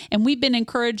you, and we've been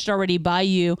encouraged already by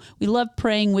you. We love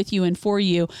praying with you and for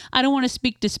you. I don't want to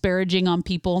speak disparaging on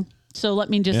people. So let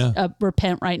me just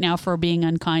repent right now for being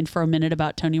unkind for a minute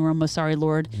about Tony Romo. Sorry,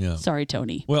 Lord. Yeah. Sorry,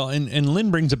 Tony. Well, and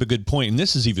Lynn brings up a good point, and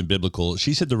this is even biblical.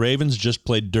 She said the Ravens just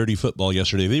played dirty football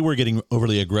yesterday. They were getting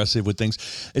overly aggressive with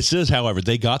things. It says, however,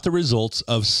 they got the results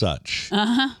of such.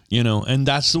 Uh-huh. And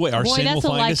that's the way our sin will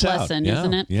find us out. That's a life lesson,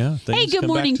 isn't it? Yeah. Hey, good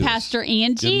morning, Pastor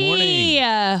Angie. Good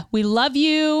morning. We love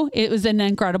you. It was an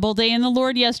incredible day in the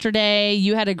Lord yesterday.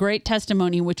 You had a great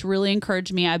testimony, which really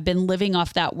encouraged me. I've been living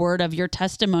off that word of your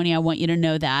testimony. I want you to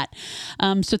know that.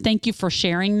 So thank you for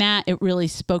sharing that. It really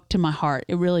spoke to my heart.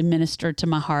 It really ministered to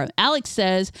my heart. Alex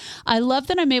says, I love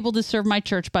that I'm able to serve my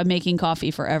church by making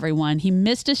coffee for everyone. He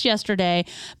missed us yesterday,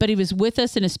 but he was with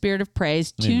us in a spirit of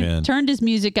praise, turned his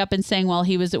music up and sang while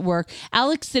he was at work.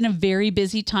 Alex in a very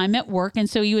busy time at work, and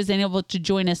so he was unable to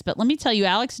join us. But let me tell you,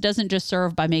 Alex doesn't just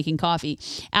serve by making coffee.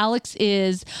 Alex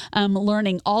is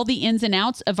learning all the ins and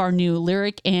outs of our new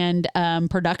lyric and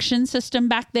production system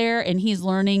back there, and he's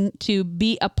learning to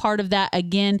be a part of that.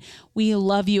 Again, we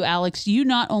love you, Alex. You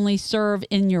not only serve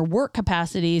in your work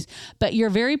capacities, but your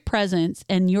very presence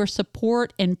and your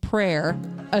support and prayer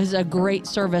is a great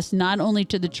service, not only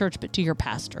to the church, but to your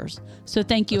pastors. So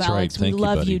thank you, That's Alex. Right. Thank we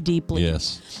love you you deeply.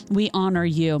 Yes. We honor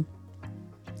you.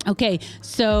 Okay,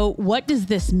 so what does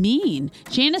this mean?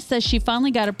 Janice says she finally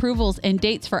got approvals and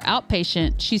dates for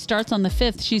outpatient. She starts on the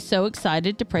 5th. She's so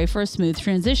excited to pray for a smooth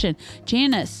transition.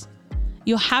 Janice,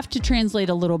 you'll have to translate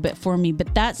a little bit for me,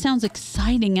 but that sounds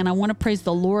exciting, and I want to praise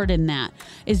the Lord in that.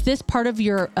 Is this part of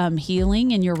your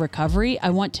healing and your recovery?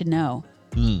 I want to know.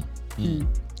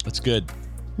 That's good.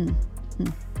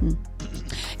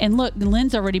 And look,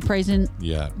 Lynn's already praising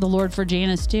the Lord for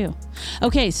Janice too.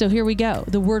 Okay, so here we go.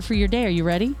 The word for your day. Are you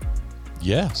ready?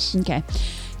 Yes. Okay.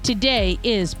 Today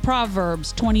is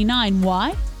Proverbs 29.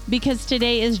 Why? Because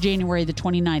today is January the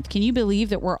 29th. Can you believe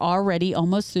that we're already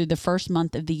almost through the first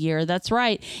month of the year? That's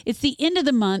right. It's the end of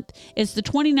the month. It's the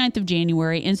 29th of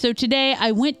January. And so today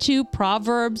I went to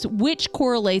Proverbs, which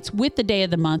correlates with the day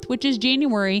of the month, which is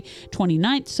January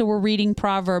 29th. So we're reading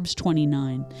Proverbs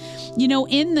 29. You know,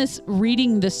 in this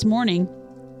reading this morning,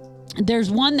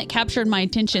 there's one that captured my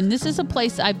attention. This is a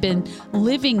place I've been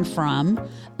living from.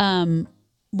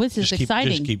 This is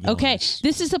exciting. Keep going. Okay,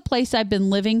 this is a place I've been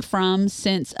living from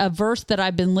since a verse that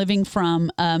I've been living from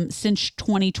since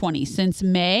 2020, since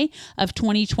May of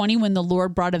 2020, when the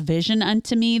Lord brought a vision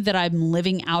unto me that I'm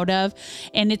living out of.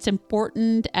 And it's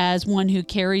important as one who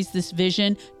carries this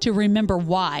vision to remember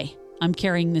why I'm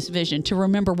carrying this vision, to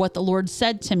remember what the Lord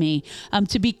said to me,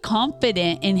 to be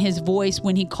confident in his voice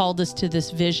when he called us to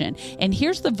this vision. And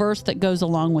here's the verse that goes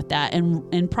along with that.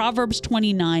 And in Proverbs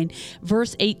 29,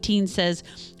 verse 18 says,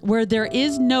 where there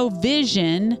is no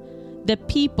vision, the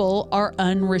people are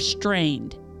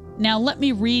unrestrained. Now, let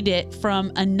me read it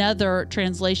from another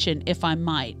translation, if I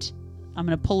might. I'm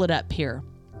going to pull it up here.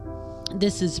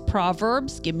 This is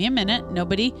Proverbs. Give me a minute.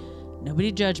 Nobody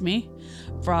judge me.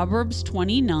 Proverbs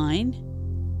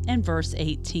 29 and verse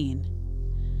 18.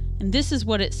 And this is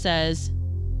what it says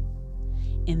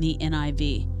in the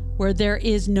NIV. Where there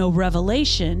is no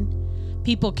revelation,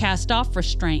 people cast off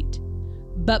restraint.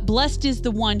 But blessed is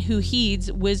the one who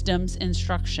heeds wisdom's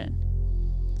instruction.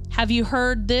 Have you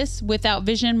heard this? Without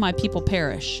vision, my people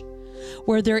perish.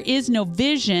 Where there is no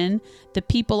vision, the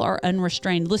people are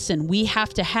unrestrained. Listen, we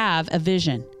have to have a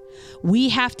vision. We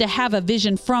have to have a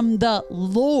vision from the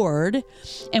Lord,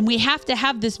 and we have to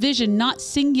have this vision not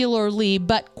singularly,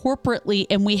 but corporately,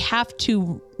 and we have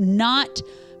to not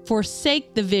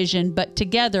forsake the vision, but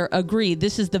together agree.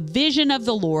 This is the vision of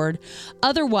the Lord.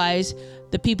 Otherwise,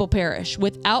 the people perish.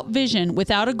 Without vision,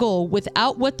 without a goal,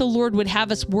 without what the Lord would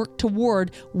have us work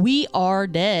toward, we are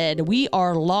dead. We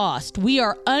are lost. We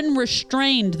are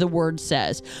unrestrained, the word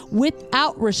says.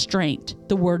 Without restraint,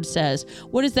 the word says.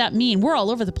 What does that mean? We're all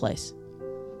over the place.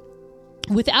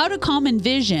 Without a common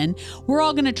vision, we're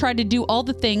all going to try to do all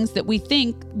the things that we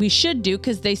think we should do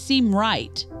because they seem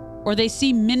right or they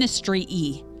seem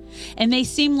ministry-y. And they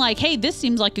seem like, hey, this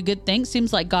seems like a good thing.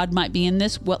 Seems like God might be in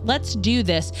this. Well, let's do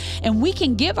this. And we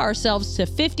can give ourselves to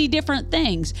 50 different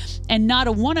things, and not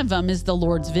a one of them is the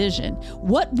Lord's vision.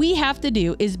 What we have to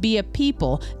do is be a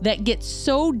people that gets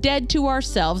so dead to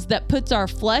ourselves, that puts our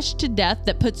flesh to death,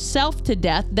 that puts self to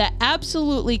death, that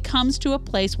absolutely comes to a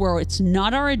place where it's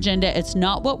not our agenda. It's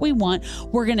not what we want.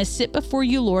 We're going to sit before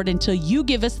you, Lord, until you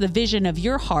give us the vision of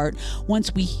your heart.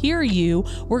 Once we hear you,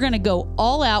 we're going to go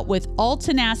all out with all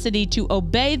tenacity to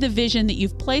obey the vision that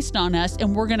you've placed on us,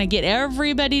 and we're going to get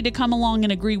everybody to come along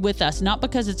and agree with us, not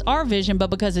because it's our vision,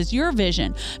 but because it's your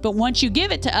vision. But once you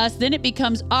give it to us, then it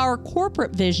becomes our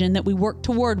corporate vision that we work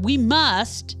toward. We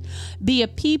must be a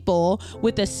people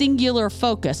with a singular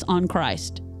focus on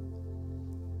Christ.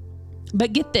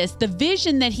 But get this, the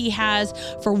vision that he has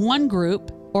for one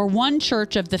group or one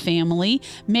church of the family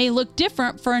may look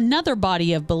different for another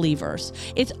body of believers.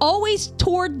 It's always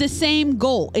toward the same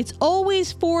goal. It's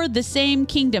always for the same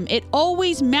kingdom. It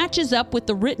always matches up with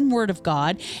the written word of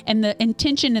God and the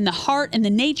intention and the heart and the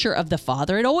nature of the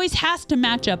Father. It always has to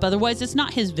match up. Otherwise, it's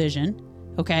not his vision.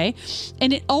 Okay.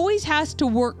 And it always has to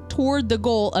work toward the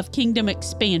goal of kingdom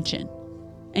expansion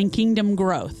and kingdom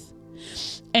growth.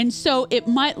 And so it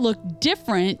might look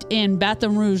different in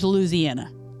Baton Rouge,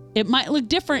 Louisiana. It might look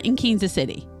different in Kansas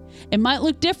City. It might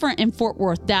look different in Fort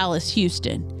Worth, Dallas,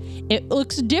 Houston. It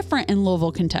looks different in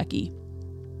Louisville, Kentucky.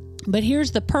 But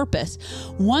here's the purpose.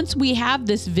 Once we have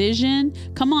this vision,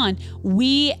 come on,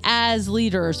 we as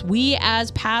leaders, we as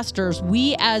pastors,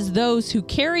 we as those who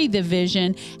carry the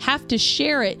vision have to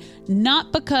share it,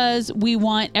 not because we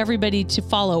want everybody to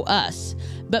follow us,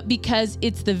 but because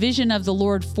it's the vision of the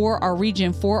Lord for our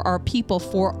region, for our people,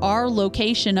 for our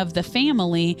location of the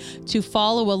family to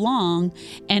follow along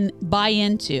and buy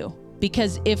into.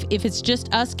 Because if it's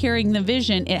just us carrying the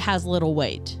vision, it has little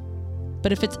weight.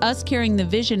 But if it's us carrying the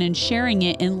vision and sharing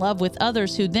it in love with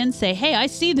others who then say, hey, I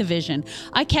see the vision.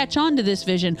 I catch on to this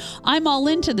vision. I'm all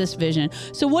into this vision.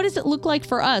 So what does it look like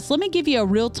for us? Let me give you a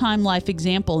real-time life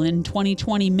example in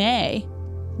 2020, May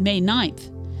 9th,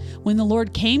 when the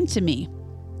Lord came to me.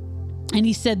 And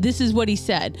he said, this is what he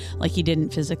said. Like, he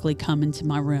didn't physically come into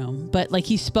my room, but like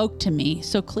he spoke to me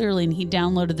so clearly, and he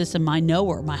downloaded this in my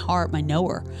knower, my heart, my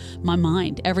knower, my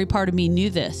mind. Every part of me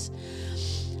knew this.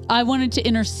 I wanted to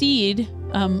intercede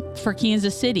for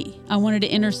Kansas City. I wanted to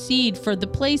intercede for the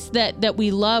place that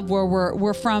we love, where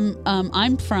we're from.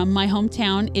 I'm from. My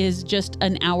hometown is just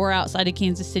an hour outside of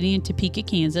Kansas City in Topeka,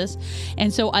 Kansas.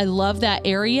 And so I love that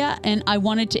area, and I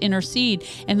wanted to intercede.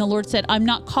 And the Lord said, I'm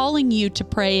not calling you to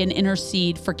pray and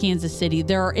intercede for Kansas City.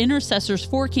 There are intercessors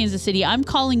for Kansas City. I'm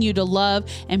calling you to love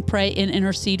and pray and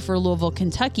intercede for Louisville,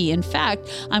 Kentucky. In fact,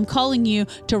 I'm calling you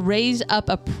to raise up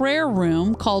a prayer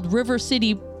room called River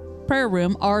City Prayer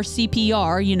Room, or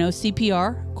CPR,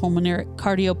 CPR,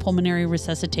 cardiopulmonary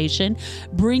resuscitation,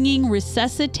 bringing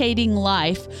resuscitating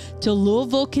life to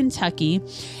Louisville, Kentucky,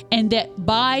 and that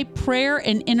by prayer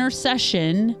and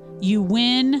intercession, you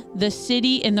win the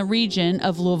city and the region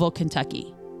of Louisville,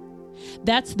 Kentucky.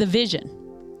 That's the vision.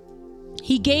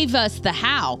 He gave us the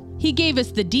how. He gave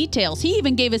us the details. He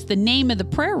even gave us the name of the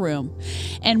prayer room.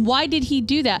 And why did he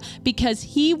do that? Because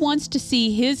he wants to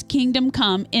see his kingdom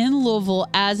come in Louisville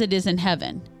as it is in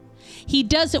heaven. He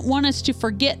doesn't want us to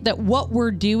forget that what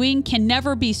we're doing can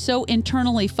never be so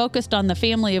internally focused on the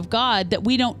family of God that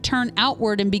we don't turn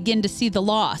outward and begin to see the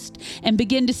lost and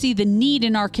begin to see the need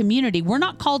in our community. We're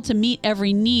not called to meet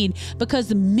every need,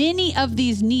 because many of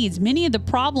these needs, many of the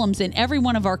problems in every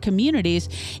one of our communities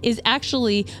is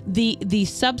actually the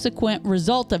subsequent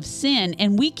result of sin,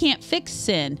 and we can't fix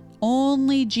sin.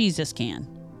 Only Jesus can.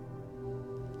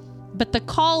 But the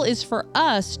call is for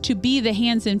us to be the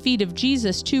hands and feet of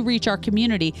Jesus to reach our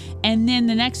community, and then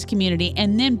the next community,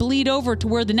 and then bleed over to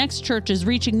where the next church is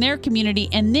reaching their community.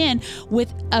 And then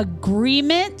with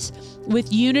agreement,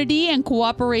 with unity and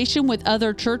cooperation with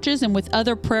other churches and with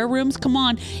other prayer rooms, come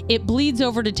on, it bleeds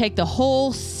over to take the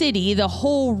whole city, the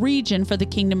whole region for the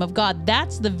kingdom of God.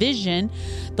 That's the vision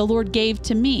the Lord gave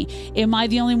to me. Am I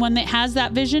the only one that has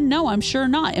that vision? No, I'm sure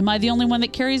not. Am I the only one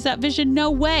that carries that vision?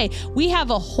 No way. We have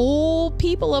a whole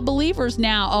people of believers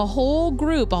now, a whole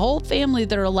group, a whole family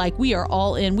that are like, we are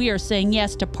all in. We are saying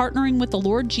yes to partnering with the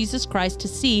Lord Jesus Christ to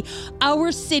see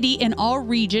our city and our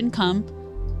region come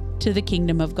to the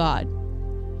kingdom of God.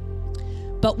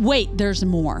 But wait, there's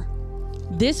more.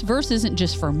 This verse isn't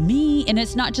just for me, and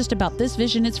it's not just about this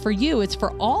vision, it's for you. It's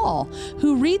for all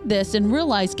who read this and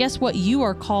realize, guess what? You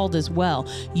are called as well.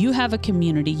 You have a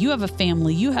community, you have a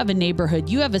family, you have a neighborhood,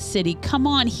 you have a city. Come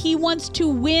on, he wants to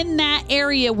win that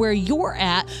area where you're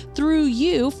at through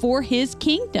you for his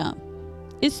kingdom.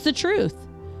 It's the truth.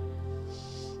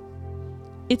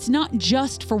 It's not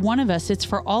just for one of us, it's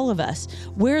for all of us.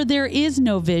 Where there is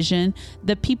no vision,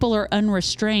 the people are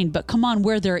unrestrained. But come on,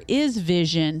 where there is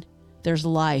vision, there's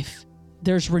life,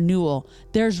 there's renewal,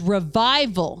 there's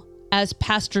revival, as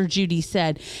Pastor Judy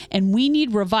said. And we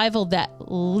need revival that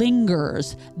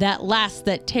lingers, that lasts,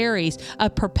 that tarries, a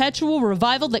perpetual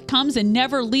revival that comes and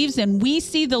never leaves. And we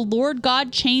see the Lord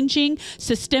God changing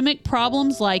systemic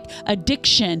problems like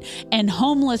addiction and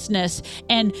homelessness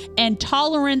and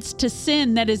tolerance to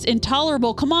sin that is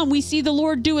intolerable. Come on, we see the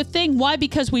Lord do a thing. Why?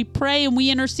 Because we pray and we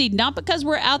intercede, not because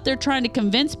we're out there trying to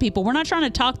convince people. We're not trying to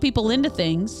talk people into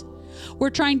things. We're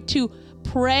trying to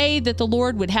pray that the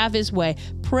Lord would have his way.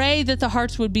 Pray that the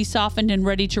hearts would be softened and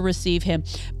ready to receive him.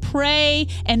 Pray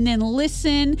and then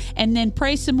listen and then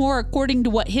pray some more according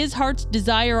to what his heart's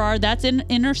desire are. That's in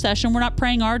intercession. We're not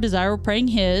praying our desire. We're praying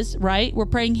his, right? We're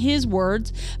praying his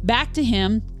words back to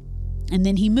him. And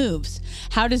then he moves.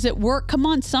 How does it work? Come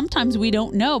on. Sometimes we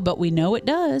don't know, but we know it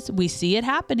does. We see it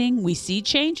happening. We see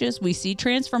changes. We see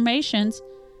transformations.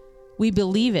 We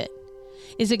believe it.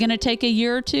 Is it going to take a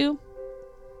year or two?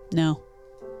 No.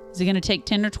 Is it going to take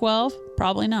 10 or 12?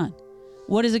 Probably not.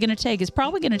 What is it going to take? It's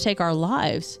probably going to take our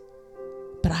lives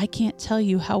But I can't tell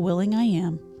you how willing I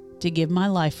am to give my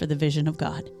life for the vision of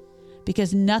God,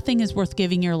 because nothing is worth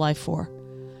giving your life for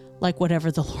like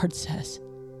whatever the Lord says.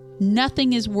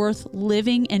 Nothing is worth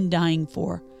living and dying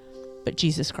for but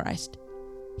Jesus Christ,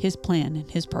 his plan and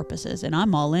his purposes. And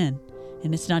I'm all in.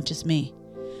 And it's not just me.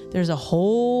 There's a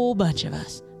whole bunch of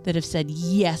us that have said,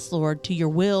 yes, Lord, to your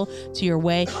will, to your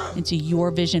way, and to your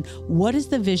vision. What is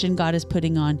the vision God is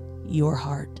putting on your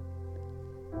heart?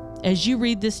 As you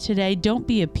read this today, don't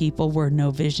be a people where no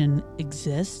vision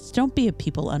exists. Don't be a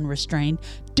people unrestrained.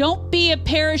 Don't be a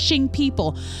perishing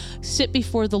people. Sit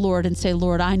before the Lord and say,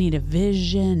 Lord, I need a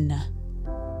vision.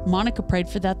 Monica prayed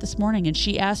for that this morning, and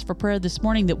she asked for prayer this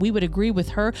morning that we would agree with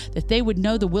her, that they would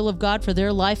know the will of God for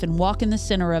their life and walk in the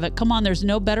center of it. Come on, there's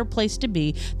no better place to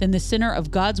be than the center of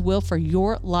God's will for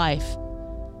your life.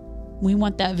 We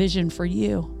want that vision for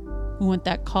you. We want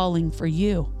that calling for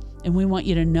you, and we want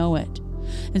you to know it.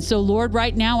 And so, Lord,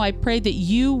 right now, I pray that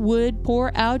you would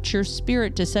pour out your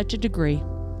Spirit to such a degree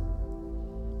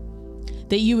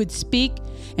that you would speak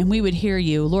and we would hear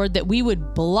you. Lord, that we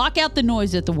would block out the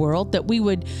noise of the world, that we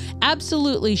would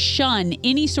absolutely shun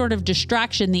any sort of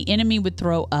distraction the enemy would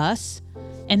throw us,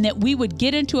 and that we would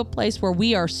get into a place where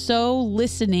we are so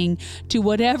listening to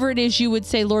whatever it is you would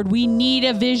say. Lord, we need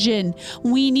a vision.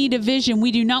 We need a vision.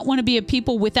 We do not want to be a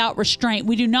people without restraint.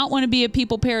 We do not want to be a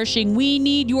people perishing. We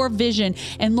need your vision.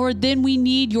 And Lord, then we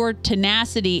need your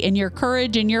tenacity and your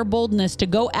courage and your boldness to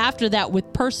go after that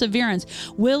with perseverance.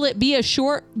 Will it be a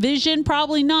short vision?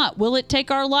 Probably not. Will it take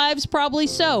our lives? Probably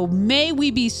so. May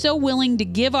we be so willing to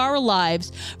give our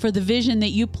lives for the vision that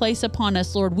you place upon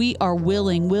us. Lord, we are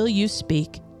willing. Will you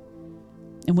speak?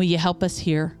 And will you help us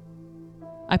here?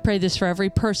 I pray this for every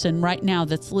person right now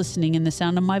that's listening in the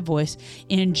sound of my voice.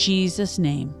 In Jesus'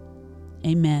 name,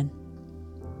 amen.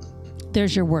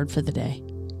 There's your word for the day.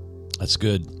 That's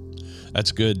good.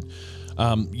 That's good.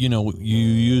 You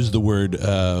use the word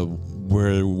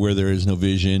where there is no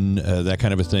vision, that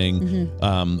kind of a thing.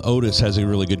 Mm-hmm. Otis has a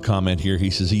really good comment here.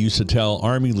 He says he used to tell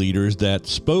Army leaders that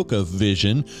spoke of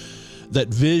vision, that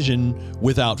vision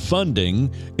without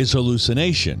funding is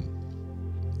hallucination.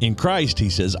 In Christ,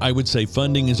 he says, I would say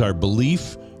funding is our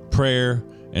belief, prayer,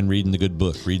 and reading the good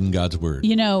book, reading God's word.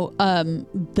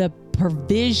 The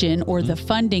provision or the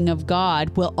funding of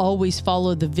God will always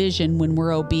follow the vision when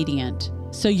we're obedient.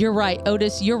 So you're right,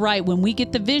 Otis, you're right. When we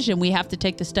get the vision, we have to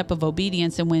take the step of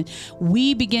obedience. And when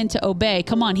we begin to obey,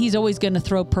 come on, he's always going to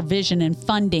throw provision and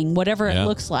funding, whatever it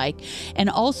looks like. And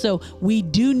also, we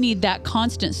do need that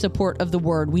constant support of the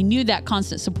word. We need that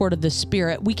constant support of the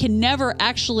Spirit. We can never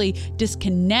actually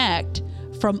disconnect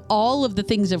from all of the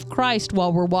things of Christ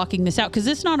while we're walking this out, because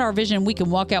it's not our vision we can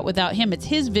walk out without him. It's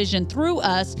his vision through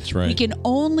us. That's right. We can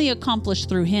only accomplish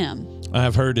through him.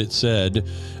 I've heard it said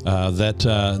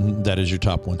that is your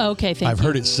top one. Okay, thank you. I've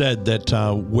heard it said that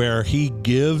where he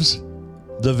gives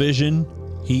the vision,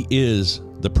 he is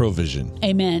the provision.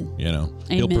 Amen.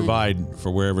 He'll provide for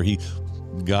wherever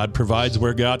God provides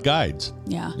where God guides.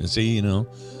 Yeah. You see,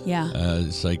 Yeah.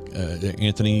 It's like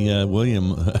Anthony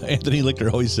Lichter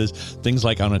always says things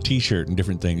like on a T-shirt and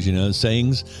different things,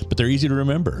 sayings, but they're easy to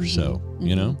remember. Mm-hmm. So,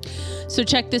 So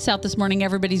check this out this morning.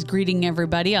 Everybody's greeting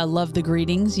everybody. I love the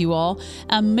greetings, you all.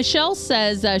 Michelle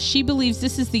says she believes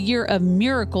this is the year of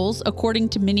miracles, according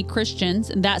to many Christians.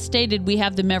 And that stated, we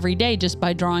have them every day just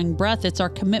by drawing breath. It's our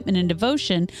commitment and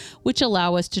devotion which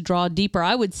allow us to draw deeper.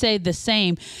 I would say the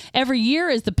same. Every year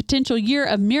is the potential year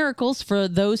of miracles for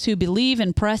those who believe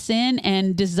and press in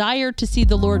and desire to see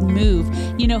the Lord move.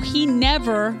 He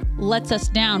never lets us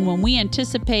down. When we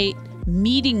anticipate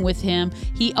meeting with him,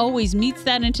 he always meets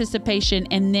that anticipation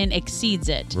and then exceeds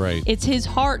it. Right. It's his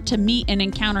heart to meet and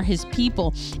encounter his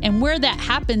people. And where that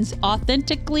happens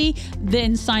authentically,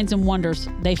 then signs and wonders,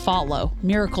 they follow.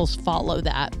 Miracles follow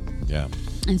that. Yeah.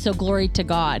 And so glory to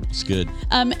God. It's good.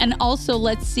 And also,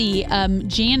 let's see,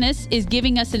 Janice is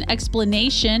giving us an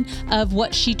explanation of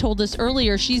what she told us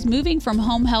earlier. She's moving from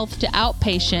home health to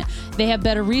outpatient. They have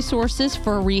better resources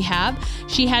for rehab.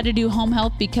 She had to do home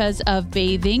health because of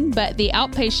bathing, but the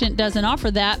outpatient doesn't offer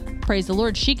that. Praise the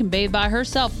Lord. She can bathe by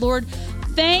herself. Lord,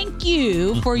 thank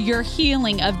you for your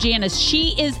healing of Janice.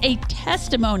 She is a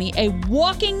testimony, a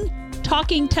walking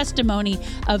talking testimony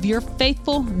of your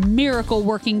faithful miracle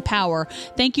working power.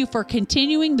 Thank you for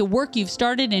continuing the work you've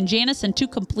started in Janice and to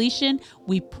completion.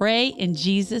 We pray in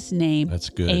Jesus' name. That's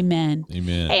good. Amen.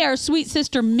 Amen. Hey, our sweet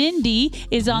sister Mindy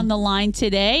is on the line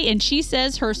today, and she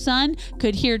says her son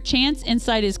could hear chants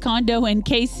inside his condo in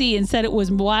KC and said it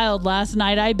was wild last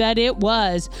night. I bet it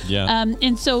was. Yeah.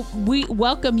 And so we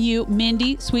welcome you,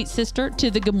 Mindy, sweet sister, to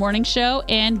the Good Morning Show,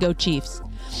 and go Chiefs.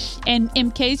 And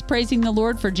MK's praising the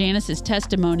Lord for Janice's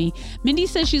testimony. Mindy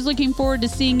says she's looking forward to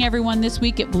seeing everyone this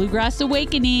week at Bluegrass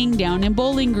Awakening down in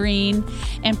Bowling Green.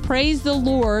 And praise the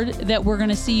Lord that we're going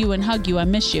to see you and hug you. I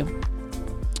miss you.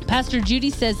 Pastor Judy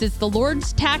says it's the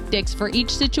Lord's tactics for each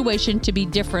situation to be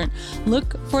different.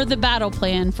 Look for the battle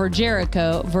plan for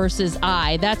Jericho versus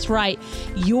I. That's right.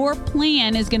 Your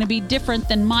plan is going to be different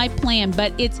than my plan,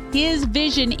 but it's His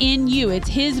vision in you. It's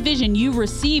His vision. You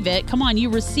receive it. Come on, you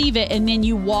receive it, and then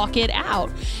you walk it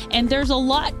out. And there's a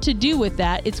lot to do with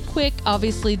that. It's quick,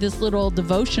 obviously, this little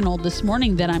devotional this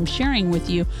morning that I'm sharing with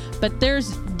you, but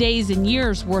there's days and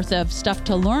years worth of stuff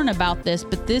to learn about this,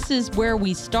 but this is where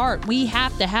we start. We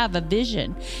have to have a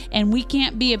vision, and we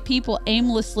can't be a people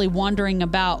aimlessly wandering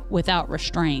about without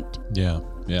restraint. Yeah.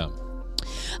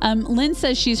 Lynn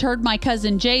says she's heard my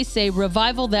cousin Jay say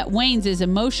revival that wanes is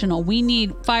emotional. We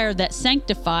need fire that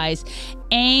sanctifies.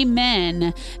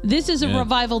 Amen. This is a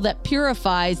revival that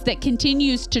purifies, that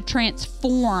continues to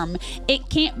transform. It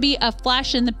can't be a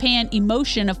flash in the pan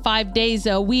emotion of 5 days.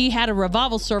 We had a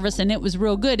revival service and it was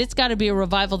real good. It's got to be a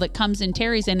revival that comes and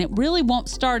tarries, and it really won't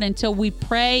start until we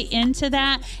pray into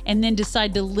that and then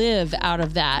decide to live out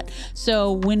of that.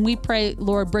 So when we pray,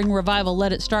 Lord, bring revival,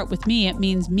 let it start with me, it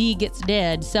means me gets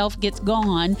dead, self gets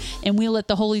gone, and we let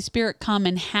the Holy Spirit come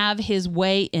and have His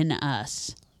way in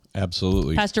us.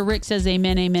 Absolutely. Pastor Rick says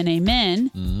amen, amen, amen.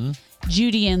 Mm-hmm.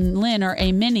 Judy and Lynn are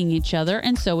amening each other,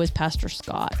 and so is Pastor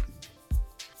Scott.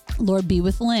 Lord, be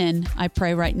with Lynn, I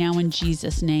pray right now in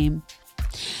Jesus' name.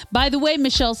 By the way,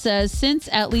 Michelle says, since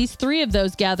at least 3 of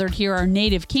those gathered here are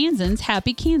native Kansans,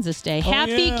 happy Kansas Day.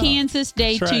 Happy Kansas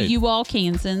Day to you all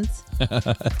Kansans.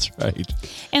 That's right.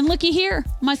 And looky here,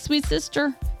 my sweet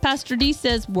sister, Pastor D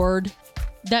says word.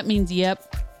 That means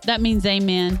yep. That means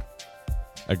amen.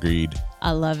 Agreed.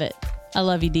 I love it. I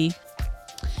love you, D.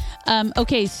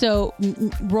 Okay, so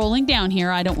rolling down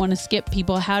here, I don't want to skip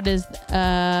people. How does...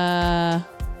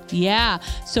 Yeah.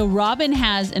 So Robin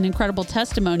has an incredible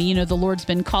testimony. You know, the Lord's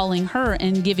been calling her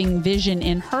and giving vision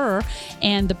in her.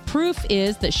 And the proof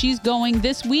is that she's going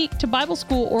this week to Bible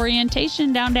school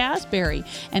orientation down to Asbury.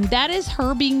 And that is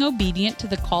her being obedient to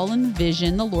the call and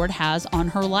vision the Lord has on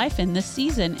her life in this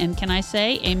season. And can I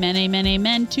say amen, amen,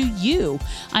 amen to you?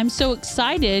 I'm so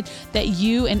excited that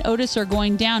you and Otis are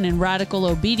going down in radical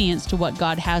obedience to what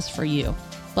God has for you.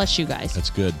 Bless you guys. That's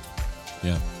good.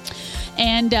 Yeah.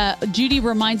 And Judy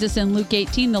reminds us in Luke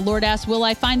 18, the Lord asks, will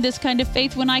I find this kind of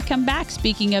faith when I come back?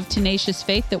 Speaking of tenacious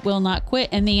faith that will not quit.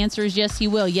 And the answer is yes, He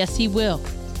will. Yes, He will.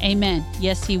 Amen.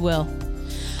 Yes, He will.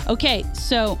 Okay,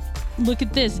 so look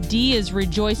at this. Dee is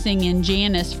rejoicing in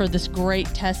Janice for this great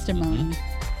testimony.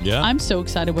 Yeah. I'm so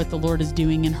excited what the Lord is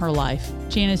doing in her life.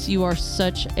 Janice, you are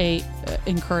such a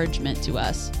encouragement to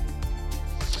us.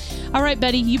 All right,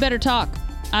 Betty, you better talk.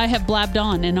 I have blabbed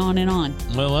on and on and on.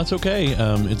 Well, that's okay.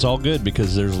 It's all good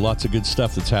because there's lots of good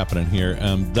stuff that's happening here.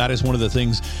 That is one of the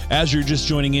things, as you're just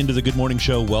joining into the Good Morning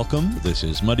Show, welcome. This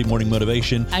is Monday Morning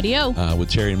Motivation. Adio. With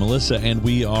Terry and Melissa, and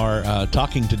we are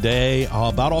talking today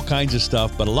about all kinds of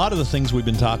stuff, but a lot of the things we've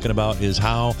been talking about is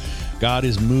how God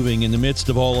is moving in the midst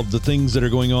of all of the things that are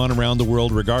going on around the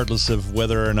world, regardless of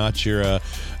whether or not you're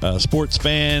a sports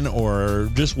fan or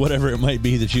just whatever it might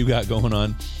be that you've got going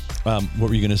on. What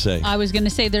were you going to say? I was going to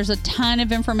say there's a ton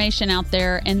of information out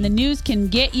there, and the news can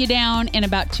get you down in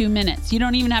about 2 minutes. You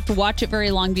don't even have to watch it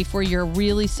very long before you're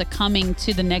really succumbing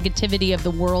to the negativity of the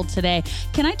world today.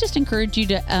 Can I just encourage you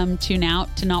to tune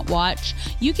out, to not watch?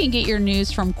 You can get your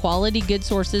news from quality, good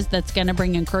sources that's going to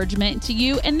bring encouragement to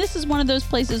you. And this is one of those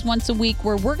places once a week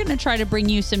where we're going to try to bring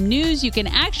you some news you can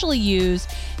actually use.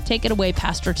 Take it away,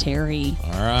 Pastor Terry.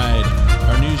 All right.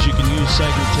 Our news you can use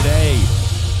segment today.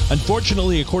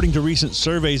 Unfortunately, according to recent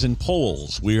surveys and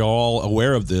polls, we are all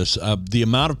aware of this, the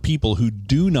amount of people who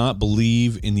do not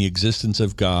believe in the existence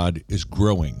of God is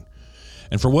growing.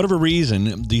 And for whatever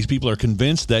reason, these people are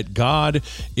convinced that God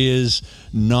is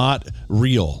not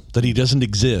real, that He doesn't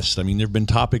exist. I mean, there have been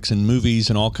topics in movies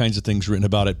and all kinds of things written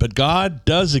about it, but God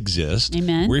does exist.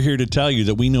 Amen. We're here to tell you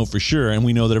that we know for sure, and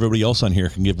we know that everybody else on here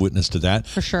can give witness to that.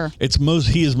 For sure.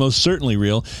 He is most certainly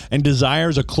real and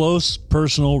desires a close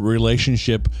personal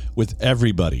relationship with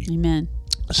everybody. Amen.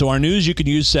 So our News You Can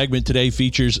Use segment today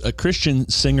features a Christian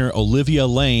singer, Olivia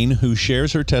Lane, who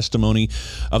shares her testimony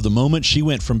of the moment she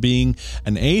went from being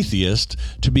an atheist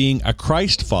to being a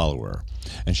Christ follower.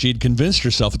 And she had convinced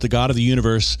herself that the God of the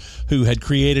universe who had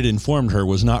created and formed her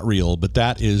was not real, but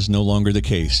that is no longer the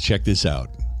case. Check this out.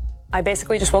 I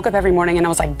basically just woke up every morning and I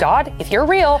was like, God, if you're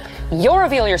real, you'll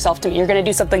reveal yourself to me. You're going to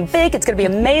do something big. It's going to be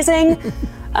amazing.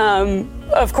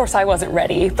 Of course, I wasn't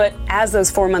ready. But as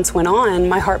those 4 months went on,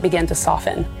 my heart began to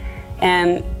soften.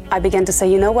 And I began to say,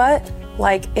 you know what?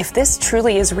 like, if this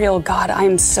truly is real, God,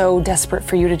 I'm so desperate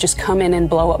for you to just come in and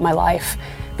blow up my life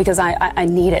because I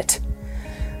need it.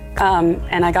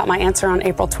 And I got my answer on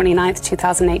April 29th,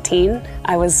 2018.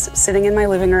 I was sitting in my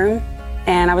living room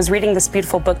and I was reading this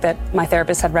beautiful book that my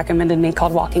therapist had recommended me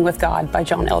called Walking with God by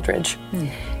John Eldredge.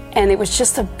 And it was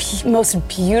just the most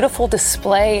beautiful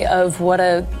display of what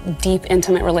a deep,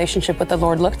 intimate relationship with the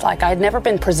Lord looked like. I had never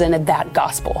been presented that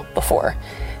gospel before.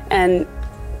 And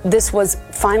this was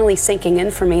finally sinking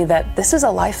in for me that this is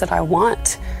a life that I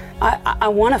want. I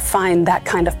want to find that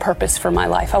kind of purpose for my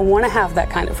life. I want to have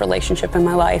that kind of relationship in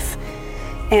my life.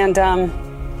 And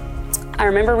I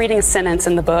remember reading a sentence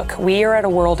in the book, "We are at a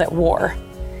world at war."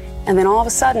 And then all of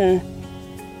a sudden,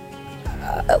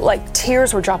 like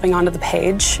tears were dropping onto the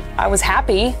page. I was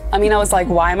happy. I mean, I was like,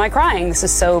 why am I crying? This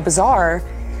is so bizarre.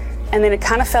 And then it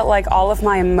kind of felt like all of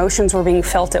my emotions were being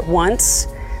felt at once.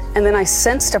 And then I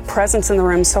sensed a presence in the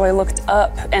room, so I looked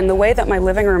up, and the way that my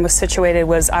living room was situated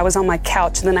was I was on my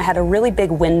couch, and then I had a really big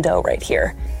window right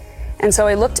here. And so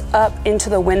I looked up into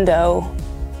the window,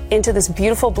 into this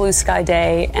beautiful blue sky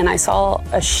day, and I saw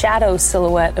a shadow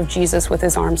silhouette of Jesus with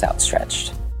his arms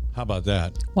outstretched. How about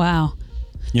that? Wow.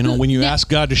 You know, when you ask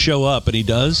God to show up and he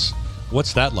does,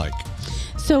 what's that like?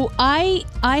 So I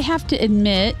have to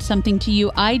admit something to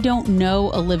you. I don't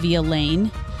know Olivia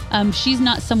Lane. She's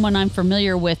not someone I'm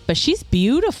familiar with, but she's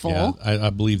beautiful. Yeah, I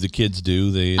believe the kids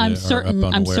do. I'm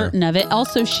certain of it.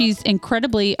 Also, she's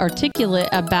incredibly articulate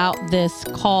about this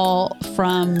call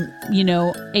from,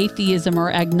 atheism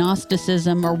or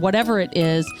agnosticism or whatever it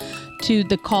is, to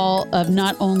the call of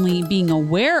not only being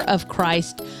aware of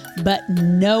Christ, but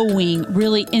knowing,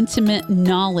 really intimate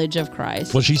knowledge of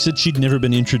Christ. Well, she said she'd never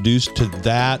been introduced to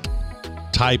that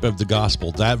type of the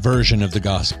gospel, that version of the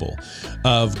gospel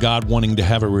of God wanting to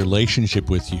have a relationship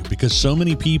with you, because so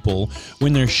many people,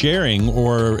 when they're sharing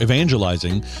or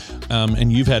evangelizing,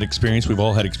 and you've had experience, we've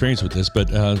all had experience with this,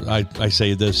 but I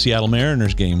say the Seattle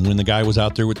Mariners game, when the guy was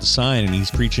out there with the sign and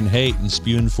he's preaching hate and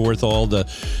spewing forth all the,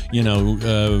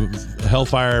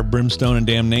 hellfire, brimstone, and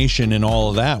damnation and all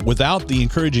of that, without the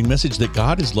encouraging message that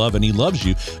God is love and he loves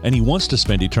you and he wants to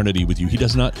spend eternity with you. He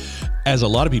does not, as a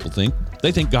lot of people think,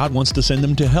 they think God wants to send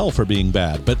them to hell for being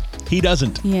bad, but he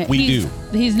doesn't. Yeah, we do.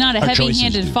 He's not a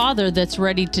heavy-handed father that's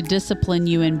ready to discipline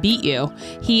you and beat you.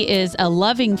 He is a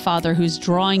loving father who's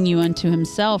drawing you unto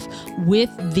himself with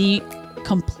the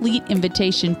complete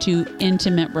invitation to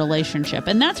intimate relationship.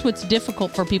 And that's what's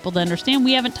difficult for people to understand.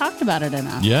 We haven't talked about it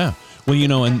enough. Yeah.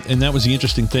 Well, and that was the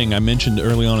interesting thing. I mentioned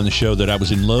early on in the show that I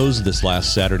was in Lowe's this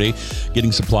last Saturday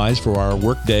getting supplies for our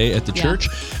work day at the church.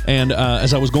 And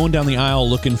as I was going down the aisle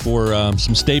looking for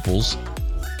some staples,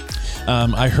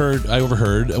 I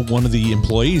overheard one of the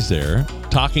employees there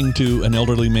talking to an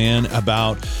elderly man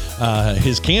about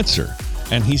his cancer.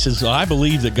 And he says, I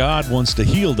believe that God wants to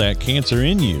heal that cancer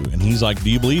in you. And he's like, do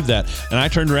you believe that? And I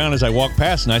turned around as I walked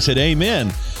past and I said,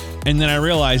 amen. And then I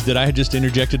realized that I had just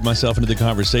interjected myself into the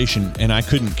conversation and I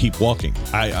couldn't keep walking.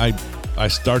 I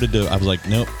was like,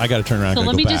 nope, I got to turn around. So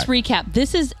let me just recap.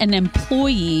 This is an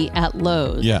employee at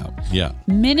Lowe's. Yeah.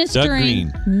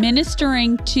 Ministering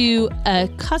to a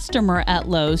customer at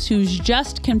Lowe's who's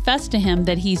just confessed to him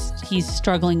that he's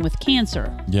struggling with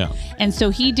cancer. Yeah. And so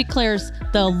he declares,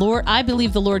 I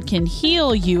believe the Lord can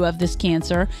heal you of this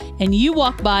cancer. And you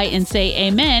walk by and say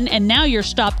amen. And now you're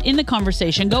stopped in the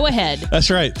conversation. Go ahead. That's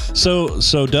right.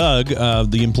 So Doug,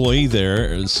 the employee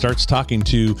there, starts talking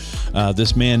to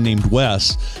this man named Wes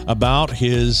about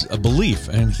his belief.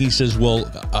 And he says,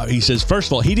 first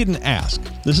of all, he didn't ask.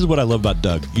 This is what I love about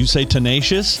Doug. You say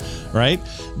tenacious, right?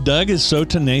 Doug is so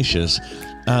tenacious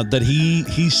that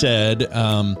he said,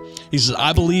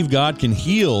 I believe God can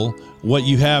heal what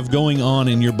you have going on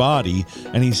in your body.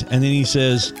 And then he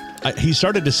says, he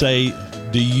started to say,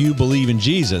 do you believe in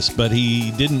Jesus? But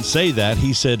he didn't say that.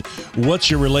 He said, what's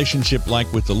your relationship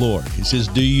like with the Lord? He says,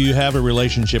 do you have a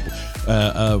relationship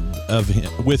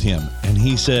with him? And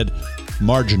he said,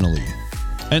 marginally.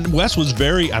 And Wes was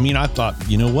I thought,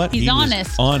 you know what? He's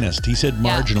honest. Honest. He said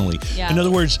marginally. Yeah. In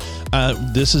other words,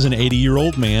 this is an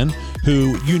 80-year-old man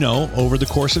who, over the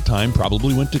course of time,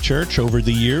 probably went to church over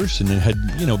the years and had,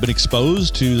 been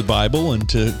exposed to the Bible and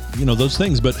to, those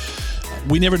things. But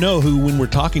we never know when we're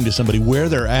talking to somebody, where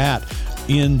they're at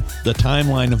in the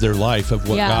timeline of their life of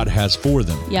what God has for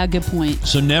them. Yeah, good point.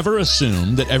 So never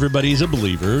assume that everybody's a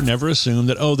believer. Never assume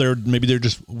that,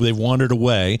 they've wandered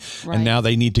away and now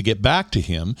they need to get back to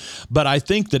him. But I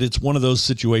think that it's one of those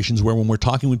situations where when we're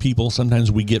talking with people,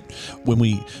 sometimes we get,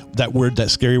 that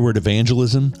scary word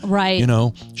evangelism, right?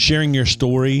 Sharing your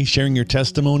story, sharing your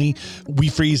testimony, we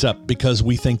freeze up because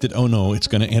we think that, oh no, it's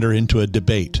going to enter into a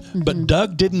debate. Mm-hmm. But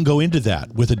Doug didn't go into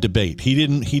that with a debate. He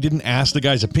didn't ask the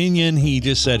guy's opinion. He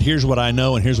just said, here's what I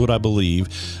know and here's what I believe,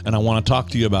 and I want to talk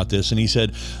to you about this. And he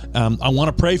said, I want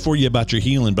to pray for you about your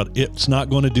healing, but it's not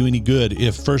going to do any good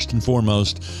if first and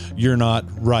foremost you're not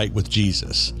right with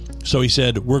Jesus. So he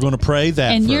said, we're going to pray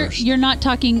that and first. You're not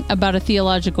talking about a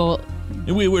theological.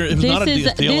 This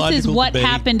is what debate.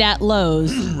 Happened at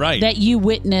Lowe's right. that you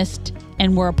witnessed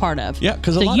and were a part of. Yeah,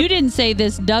 because you didn't say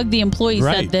this. Doug, the employee,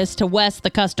 right. said this to Wes, the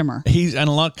customer. Because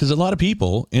a lot of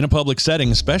people in a public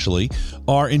setting, especially,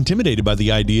 are intimidated by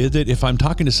the idea that if I'm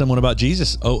talking to someone about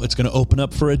Jesus, it's going to open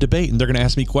up for a debate and they're going to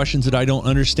ask me questions that I don't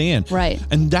understand. Right.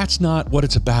 And that's not what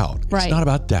it's about. Right. It's not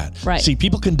about that. Right. See,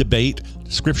 people can debate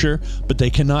Scripture, but they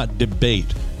cannot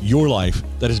debate your life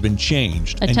that has been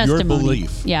changed and testimony. your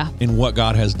belief in what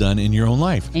God has done in your own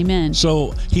life. Amen.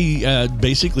 So he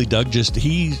basically, Doug,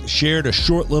 he shared a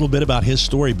short little bit about his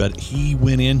story, but he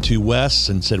went into Wes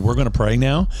and said, we're going to pray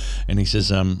now. And he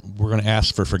says, we're going to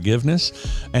ask for forgiveness.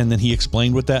 And then he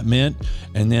explained what that meant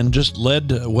and then just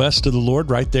led Wes to the Lord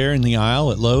right there in the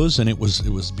aisle at Lowe's. And it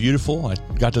was beautiful. I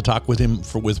got to talk with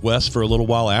Wes for a little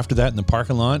while after that in the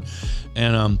parking lot.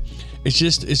 And it's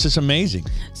just amazing.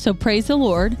 So praise the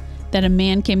Lord that a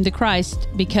man came to Christ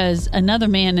because another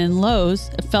man in Lowe's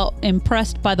felt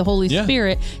impressed by the Holy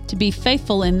Spirit to be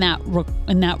faithful in that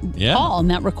call, in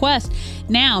that request.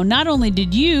 Now, not only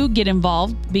did you get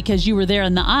involved because you were there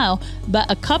in the aisle, but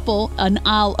a couple an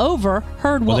aisle over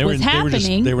heard what was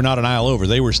happening. They were not an aisle over.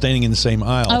 They were standing in the same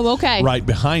aisle. Oh, okay. Right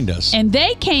behind us. And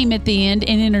they came at the end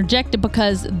and interjected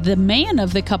because the man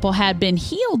of the couple had been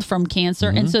healed from cancer.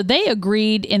 Mm-hmm. And so they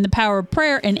agreed in the power of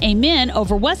prayer and amen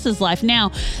over Wes's life.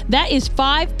 Now, that is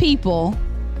 5 people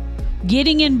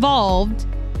getting involved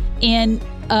in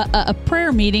a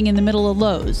prayer meeting in the middle of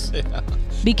Lowe's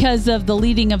because of the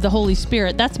leading of the Holy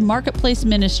Spirit. That's marketplace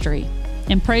ministry,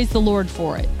 and praise the Lord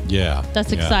for it. Yeah.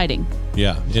 That's exciting.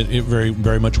 Yeah, it very,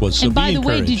 very much was. So and by the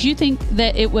way, did you think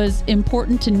that it was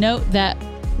important to note that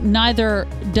neither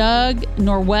Doug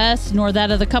nor Wes nor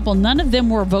that other couple, none of them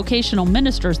were vocational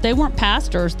ministers. They weren't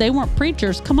pastors. They weren't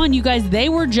preachers. Come on, you guys. They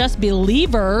were just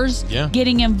believers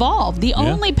getting involved. The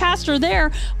only pastor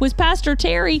there was Pastor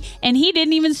Terry, and he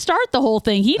didn't even start the whole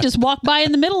thing. He just walked by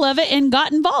in the middle of it and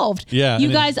got involved. Yeah,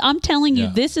 you guys, I'm telling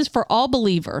you, this is for all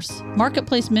believers.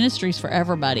 Marketplace ministries for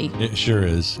everybody. It sure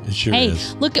is. It sure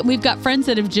is. Hey, look, we've got friends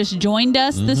that have just joined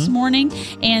us this morning,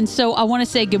 and so I want to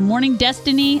say good morning,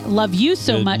 Destiny. Love you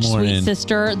so much, sweet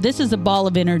sister. This is a ball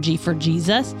of energy for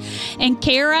Jesus. And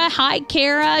Kara, hi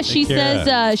Kara. She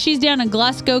says she's down in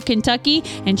Glasgow, Kentucky,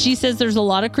 and she says there's a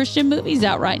lot of Christian movies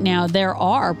out right now. There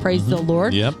are, praise the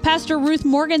Lord. Yep. Pastor Ruth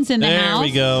Morgan's in the house. There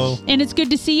we go. And it's good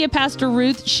to see you, Pastor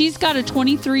Ruth. She's got a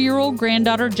 23-year-old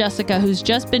granddaughter, Jessica, who's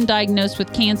just been diagnosed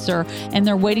with cancer, and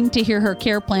they're waiting to hear her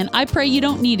care plan. I pray you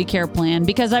don't need a care plan,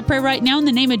 because I pray right now in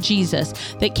the name of Jesus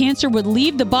that cancer would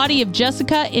leave the body of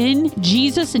Jessica in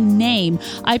Jesus' name.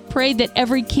 I pray that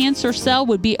every cancer cell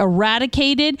would be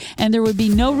eradicated and there would be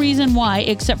no reason why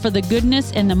except for the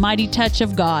goodness and the mighty touch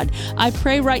of God. I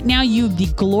pray right now you'd be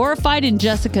glorified in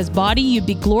Jessica's body. You'd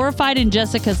be glorified in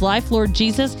Jessica's life, Lord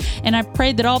Jesus. And I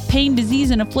pray that all pain, disease,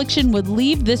 and affliction would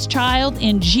leave this child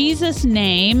in Jesus'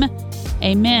 name.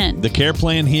 Amen. The care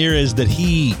plan here is that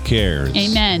he cares.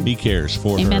 Amen. He cares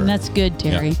for her. Amen. That's good,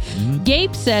 Terry. Yeah. Mm-hmm.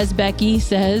 Gabe says, Becky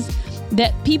says,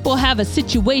 that people have a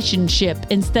situationship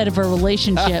instead of a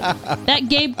relationship. That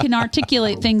Gabe can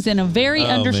articulate things in a very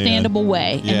understandable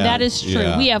way. And that is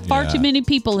true. We have far too many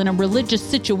people in a religious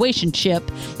situationship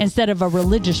instead of a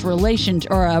religious relation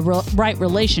or a right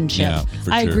relationship. Yeah,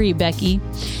 I agree, Becky.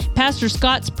 Pastor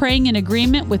Scott's praying in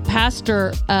agreement with Pastor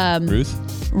Ruth.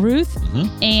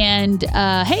 Mm-hmm. And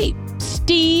hey,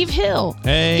 Steve Hill.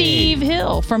 Hey. Steve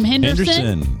Hill from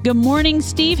Henderson. Good morning,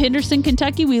 Steve. Henderson,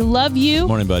 Kentucky. We love you.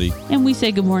 Morning, buddy. And we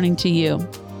say good morning to you.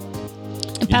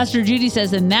 And Pastor Judy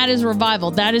says, and that is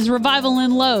revival. That is revival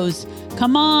in Lowe's.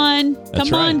 Come on.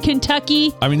 That's Come on, right.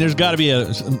 Kentucky. I mean, there's got to be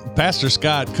Pastor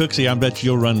Scott Cooksey, I bet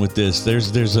you'll run with this.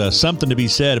 There's something to be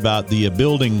said about the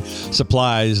building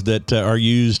supplies that are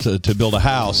used to build a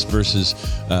house versus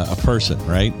a person,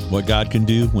 right? What God can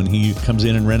do when he comes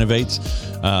in and renovates.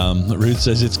 Ruth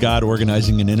says it's God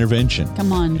organizing an intervention.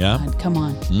 Come on, Yeah. God. Come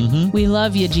on. Mm-hmm. We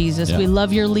love you, Jesus. Yeah. We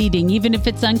love your leading, even if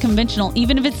it's unconventional,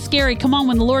 even if it's scary. Come on,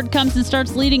 when the Lord comes and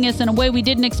starts leading us in a way we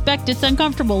didn't expect, it's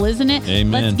uncomfortable, isn't it?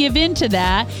 Amen. Let's give in to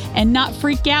that and not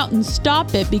freak out and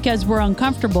stop it because we're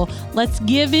uncomfortable. Let's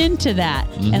give in to that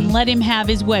and let him have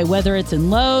his way, whether it's in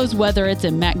Lowe's, whether it's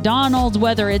in McDonald's,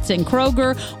 whether it's in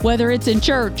Kroger, whether it's in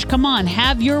church. Come on,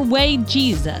 have your way,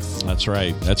 Jesus. That's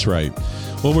right. That's right.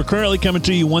 Well, we're currently coming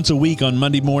to you once a week on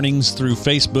Monday mornings through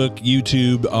Facebook,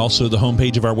 YouTube, also the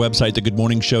homepage of our website,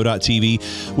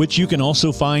 thegoodmorningshow.tv, which you can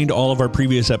also find all of our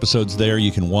previous episodes there.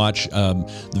 You can watch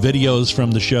videos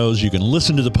from the shows. You can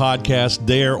listen to the podcast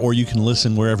there, or you can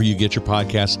listen wherever you get your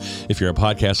podcasts if you're a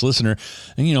podcast listener.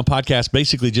 And, podcast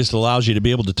basically just allows you to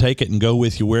be able to take it and go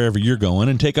with you wherever you're going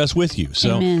and take us with you.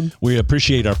 So Amen. We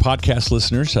appreciate our podcast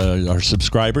listeners, our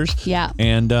subscribers, Yeah.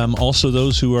 and also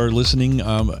those who are listening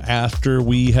after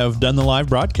we have done the live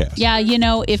broadcast. Yeah,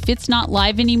 if it's not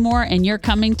live anymore and you're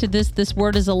coming to this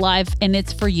word is alive and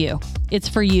it's for you. It's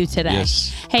for you today.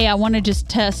 Yes. Hey, I want to just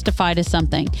testify to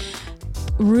something.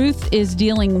 Ruth is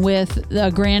dealing with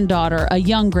a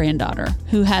young granddaughter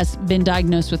who has been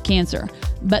diagnosed with cancer.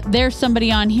 But there's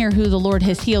somebody on here who the Lord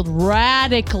has healed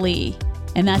radically.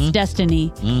 And that's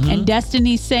Destiny. And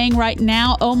Destiny's saying right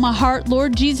now, oh, my heart,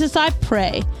 Lord Jesus, I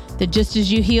pray that just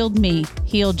as you healed me,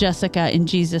 heal Jessica in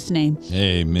Jesus' name.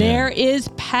 Amen. There is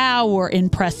power in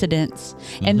precedence.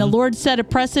 And the Lord set a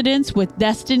precedence with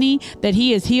Destiny that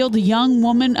he has healed a young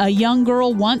woman, a young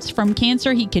girl once from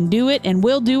cancer. He can do it and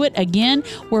will do it again.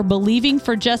 We're believing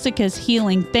for Jessica's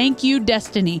healing. Thank you,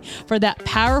 Destiny, for that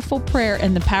powerful prayer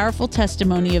and the powerful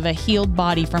testimony of a healed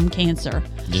body from cancer.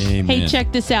 Amen. Hey,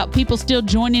 check this out. People still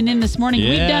joining in this morning.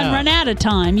 We've done run out of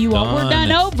time. We're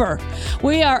done over.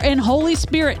 We are in Holy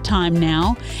Spirit time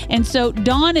now. And so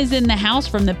Dawn is in the house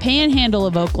from the panhandle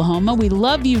of Oklahoma. We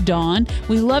love you, Dawn.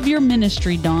 We love your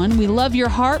ministry, Dawn. We love your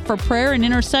heart for prayer and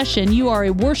intercession. You are a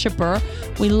worshiper.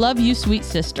 We love you, sweet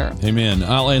sister. Amen.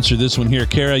 I'll answer this one here.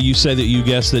 Kara, you say that you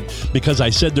guess that because I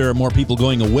said there are more people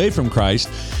going away from Christ,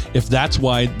 if that's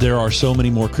why there are so many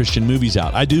more Christian movies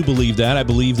out. I do believe that. I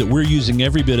believe that we're using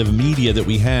every bit of media that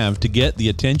we have to get the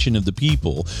attention of the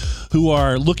people who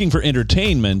are looking for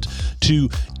entertainment to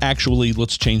actually,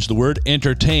 let's change the word,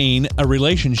 entertain a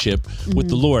relationship with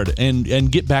the Lord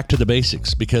and get back to the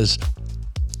basics, because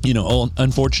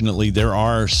unfortunately, there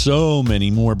are so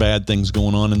many more bad things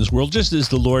going on in this world, just as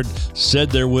the Lord said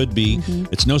there would be.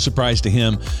 It's no surprise to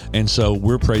him. And so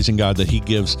we're praising God that he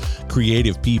gives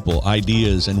creative people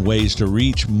ideas and ways to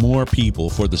reach more people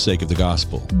for the sake of the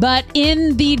gospel. But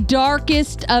in the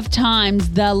darkest of times,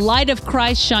 the light of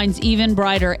Christ shines even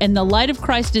brighter. And the light of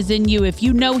Christ is in you. If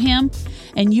you know him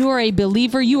and you are a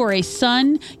believer, you are a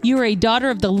son, you are a daughter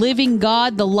of the living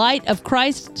God, the light of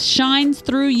Christ shines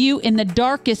through you in the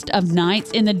darkest of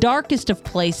nights, in the darkest of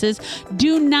places.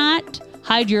 Do not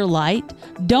hide your light.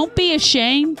 Don't be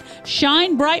ashamed.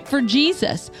 Shine bright for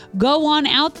Jesus. Go on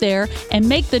out there and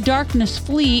make the darkness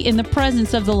flee in the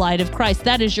presence of the light of Christ.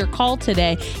 That is your call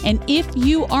today. And if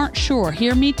you aren't sure,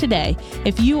 hear me today,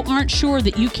 if you aren't sure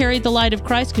that you carry the light of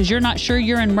Christ because you're not sure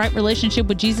you're in right relationship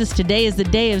with Jesus, today is the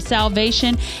day of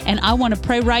salvation. And I want to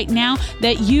pray right now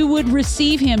that you would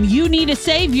receive him. You need a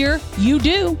Savior. You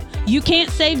do. You can't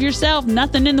save yourself.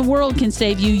 Nothing in the world can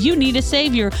save you. You need a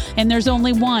Savior, and there's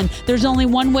only one. There's only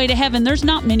one way to heaven. There's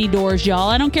not many doors, y'all.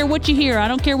 I don't care what you hear. I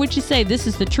don't care what you say. This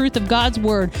is the truth of God's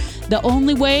word. The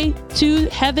only way to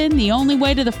heaven, the only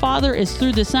way to the Father is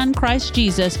through the Son, Christ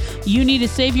Jesus. You need a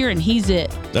Savior, and he's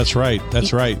it. That's right.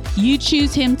 That's right. You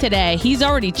choose him today. He's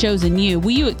already chosen you.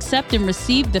 Will you accept and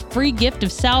receive the free gift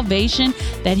of salvation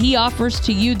that he offers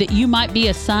to you, that you might be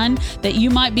a son, that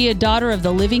you might be a daughter of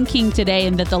the living King today,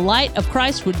 and that the light of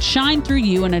Christ would shine through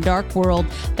you in a dark world?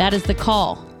 That is the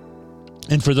call.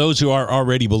 And for those who are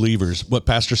already believers, what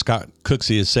Pastor Scott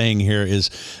Cooksey is saying here is,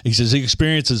 he says he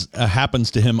experiences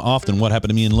happens to him often what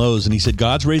happened to me in Lowe's. And he said,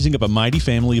 God's raising up a mighty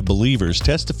family of believers,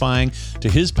 testifying to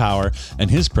his power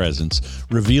and his presence,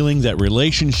 revealing that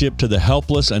relationship to the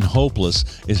helpless and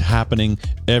hopeless is happening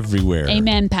everywhere.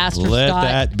 Amen, Pastor Let Scott.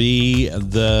 that be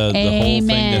the whole thing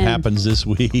that happens this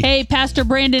week. Hey, Pastor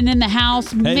Brandon in the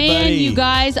house. Man, buddy. you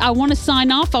guys, I want to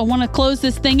sign off. I want to close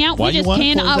this thing out. Why we you just wanna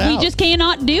can't. close We out? just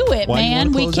cannot do it, Why man. you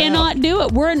man. We cannot do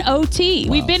it. We're in OT.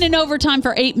 Wow. We've been in overtime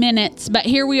for 8 minutes, but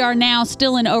here we are now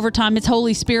still in overtime. It's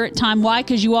Holy Spirit time. Why?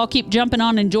 Because you all keep jumping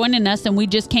on and joining us and we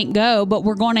just can't go, but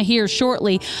we're going to hear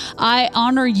shortly. I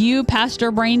honor you,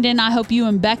 Pastor Brandon. I hope you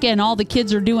and Becca and all the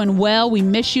kids are doing well. We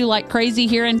miss you like crazy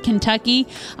here in Kentucky.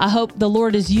 I hope the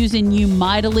Lord is using you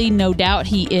mightily. No doubt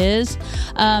he is.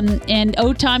 And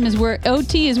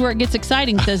OT is where it gets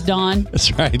exciting, says Dawn.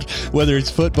 That's right. Whether it's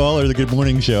football or the Good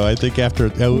Morning Show, I think after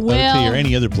OT or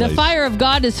any other place. The fire of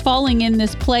God is falling in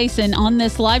this place and on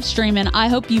this live stream, and I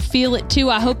hope you feel it too.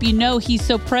 I hope you know he's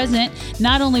so present,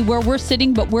 not only where we're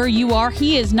sitting, but where you are.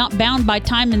 He is not bound by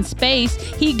time and space.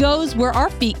 He goes where our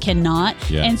feet cannot.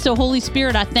 Yeah. And so, Holy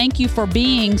Spirit, I thank you for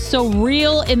being so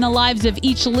real in the lives of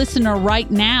each listener right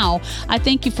now. I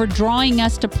thank you for drawing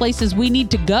us to places we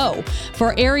need to go,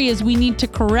 for areas we need to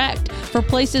correct, for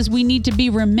places we need to be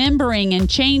remembering and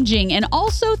changing, and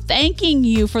also thanking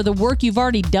you for the work you've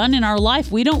already done in our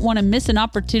life. We don't want to miss an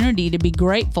opportunity to be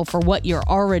grateful for what you're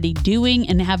already doing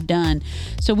and have done.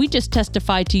 So we just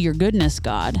testify to your goodness,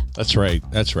 God. That's right.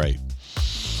 That's right.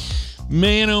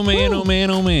 Man, oh man, oh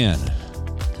man, oh man.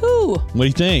 Ooh. What do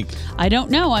you think? I don't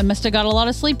know. I must have got a lot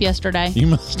of sleep yesterday. You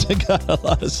must have got a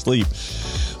lot of sleep.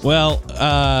 Well,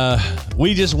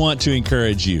 we just want to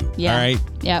encourage you. Yeah. All right.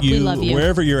 Yeah. We love you.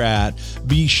 Wherever you're at,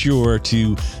 be sure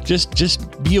to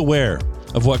just be aware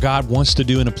of what God wants to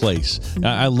do in a place. Mm-hmm.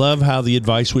 I love how the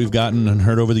advice we've gotten and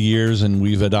heard over the years, and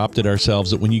we've adopted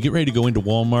ourselves, that when you get ready to go into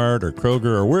Walmart or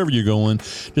Kroger or wherever you're going,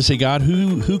 just say, God,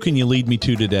 who can you lead me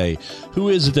to today? Who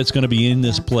is it that's going to be in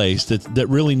this place that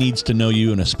really needs to know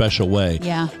you in a special way?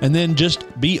 Yeah. And then just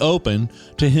be open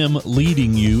to him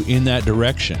leading you in that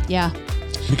direction. Yeah.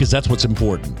 Because that's what's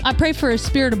important. I pray for a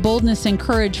spirit of boldness and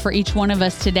courage for each one of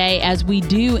us today as we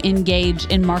do engage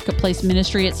in marketplace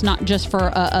ministry. It's not just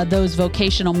for those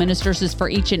vocational ministers. It's for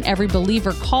each and every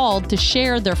believer called to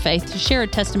share their faith, to share a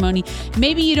testimony.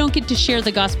 Maybe you don't get to share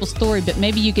the gospel story, but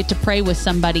maybe you get to pray with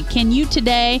somebody. Can you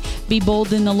today be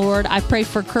bold in the Lord? I pray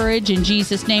for courage in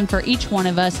Jesus' name for each one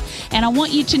of us. And I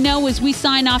want you to know as we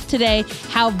sign off today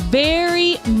how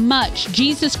very much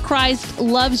Jesus Christ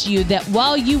loves you, that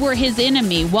while you were his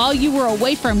enemy, while you were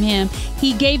away from him,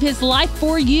 he gave his life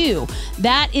for you.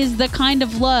 That is the kind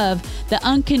of love, the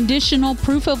unconditional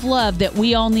proof of love that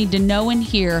we all need to know and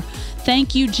hear.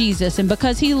 Thank you, Jesus. And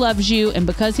because he loves you and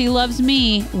because he loves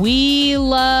me, we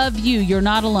love you. You're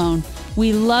not alone.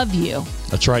 We love you.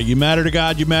 That's right. You matter to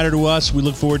God. You matter to us. We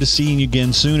look forward to seeing you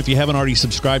again soon. If you haven't already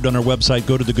subscribed on our website,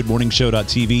 go to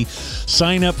thegoodmorningshow.tv.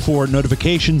 Sign up for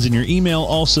notifications in your email.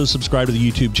 Also, subscribe to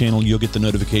the YouTube channel. You'll get the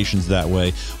notifications that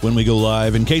way when we go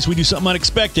live. In case we do something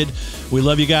unexpected, we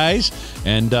love you guys.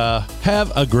 And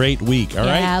have a great week. All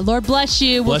right? Yeah, Lord bless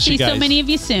you. We'll see so many of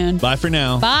you soon. Bye for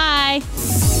now. Bye.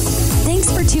 Thanks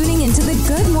for tuning into the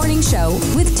Good Morning Show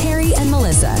with Terry and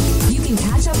Melissa. You can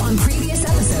catch up on previous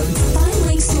episodes, find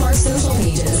links to our social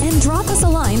pages, and drop us a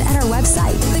line at our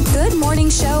website,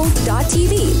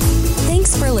 thegoodmorningshow.tv.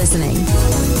 Thanks for listening.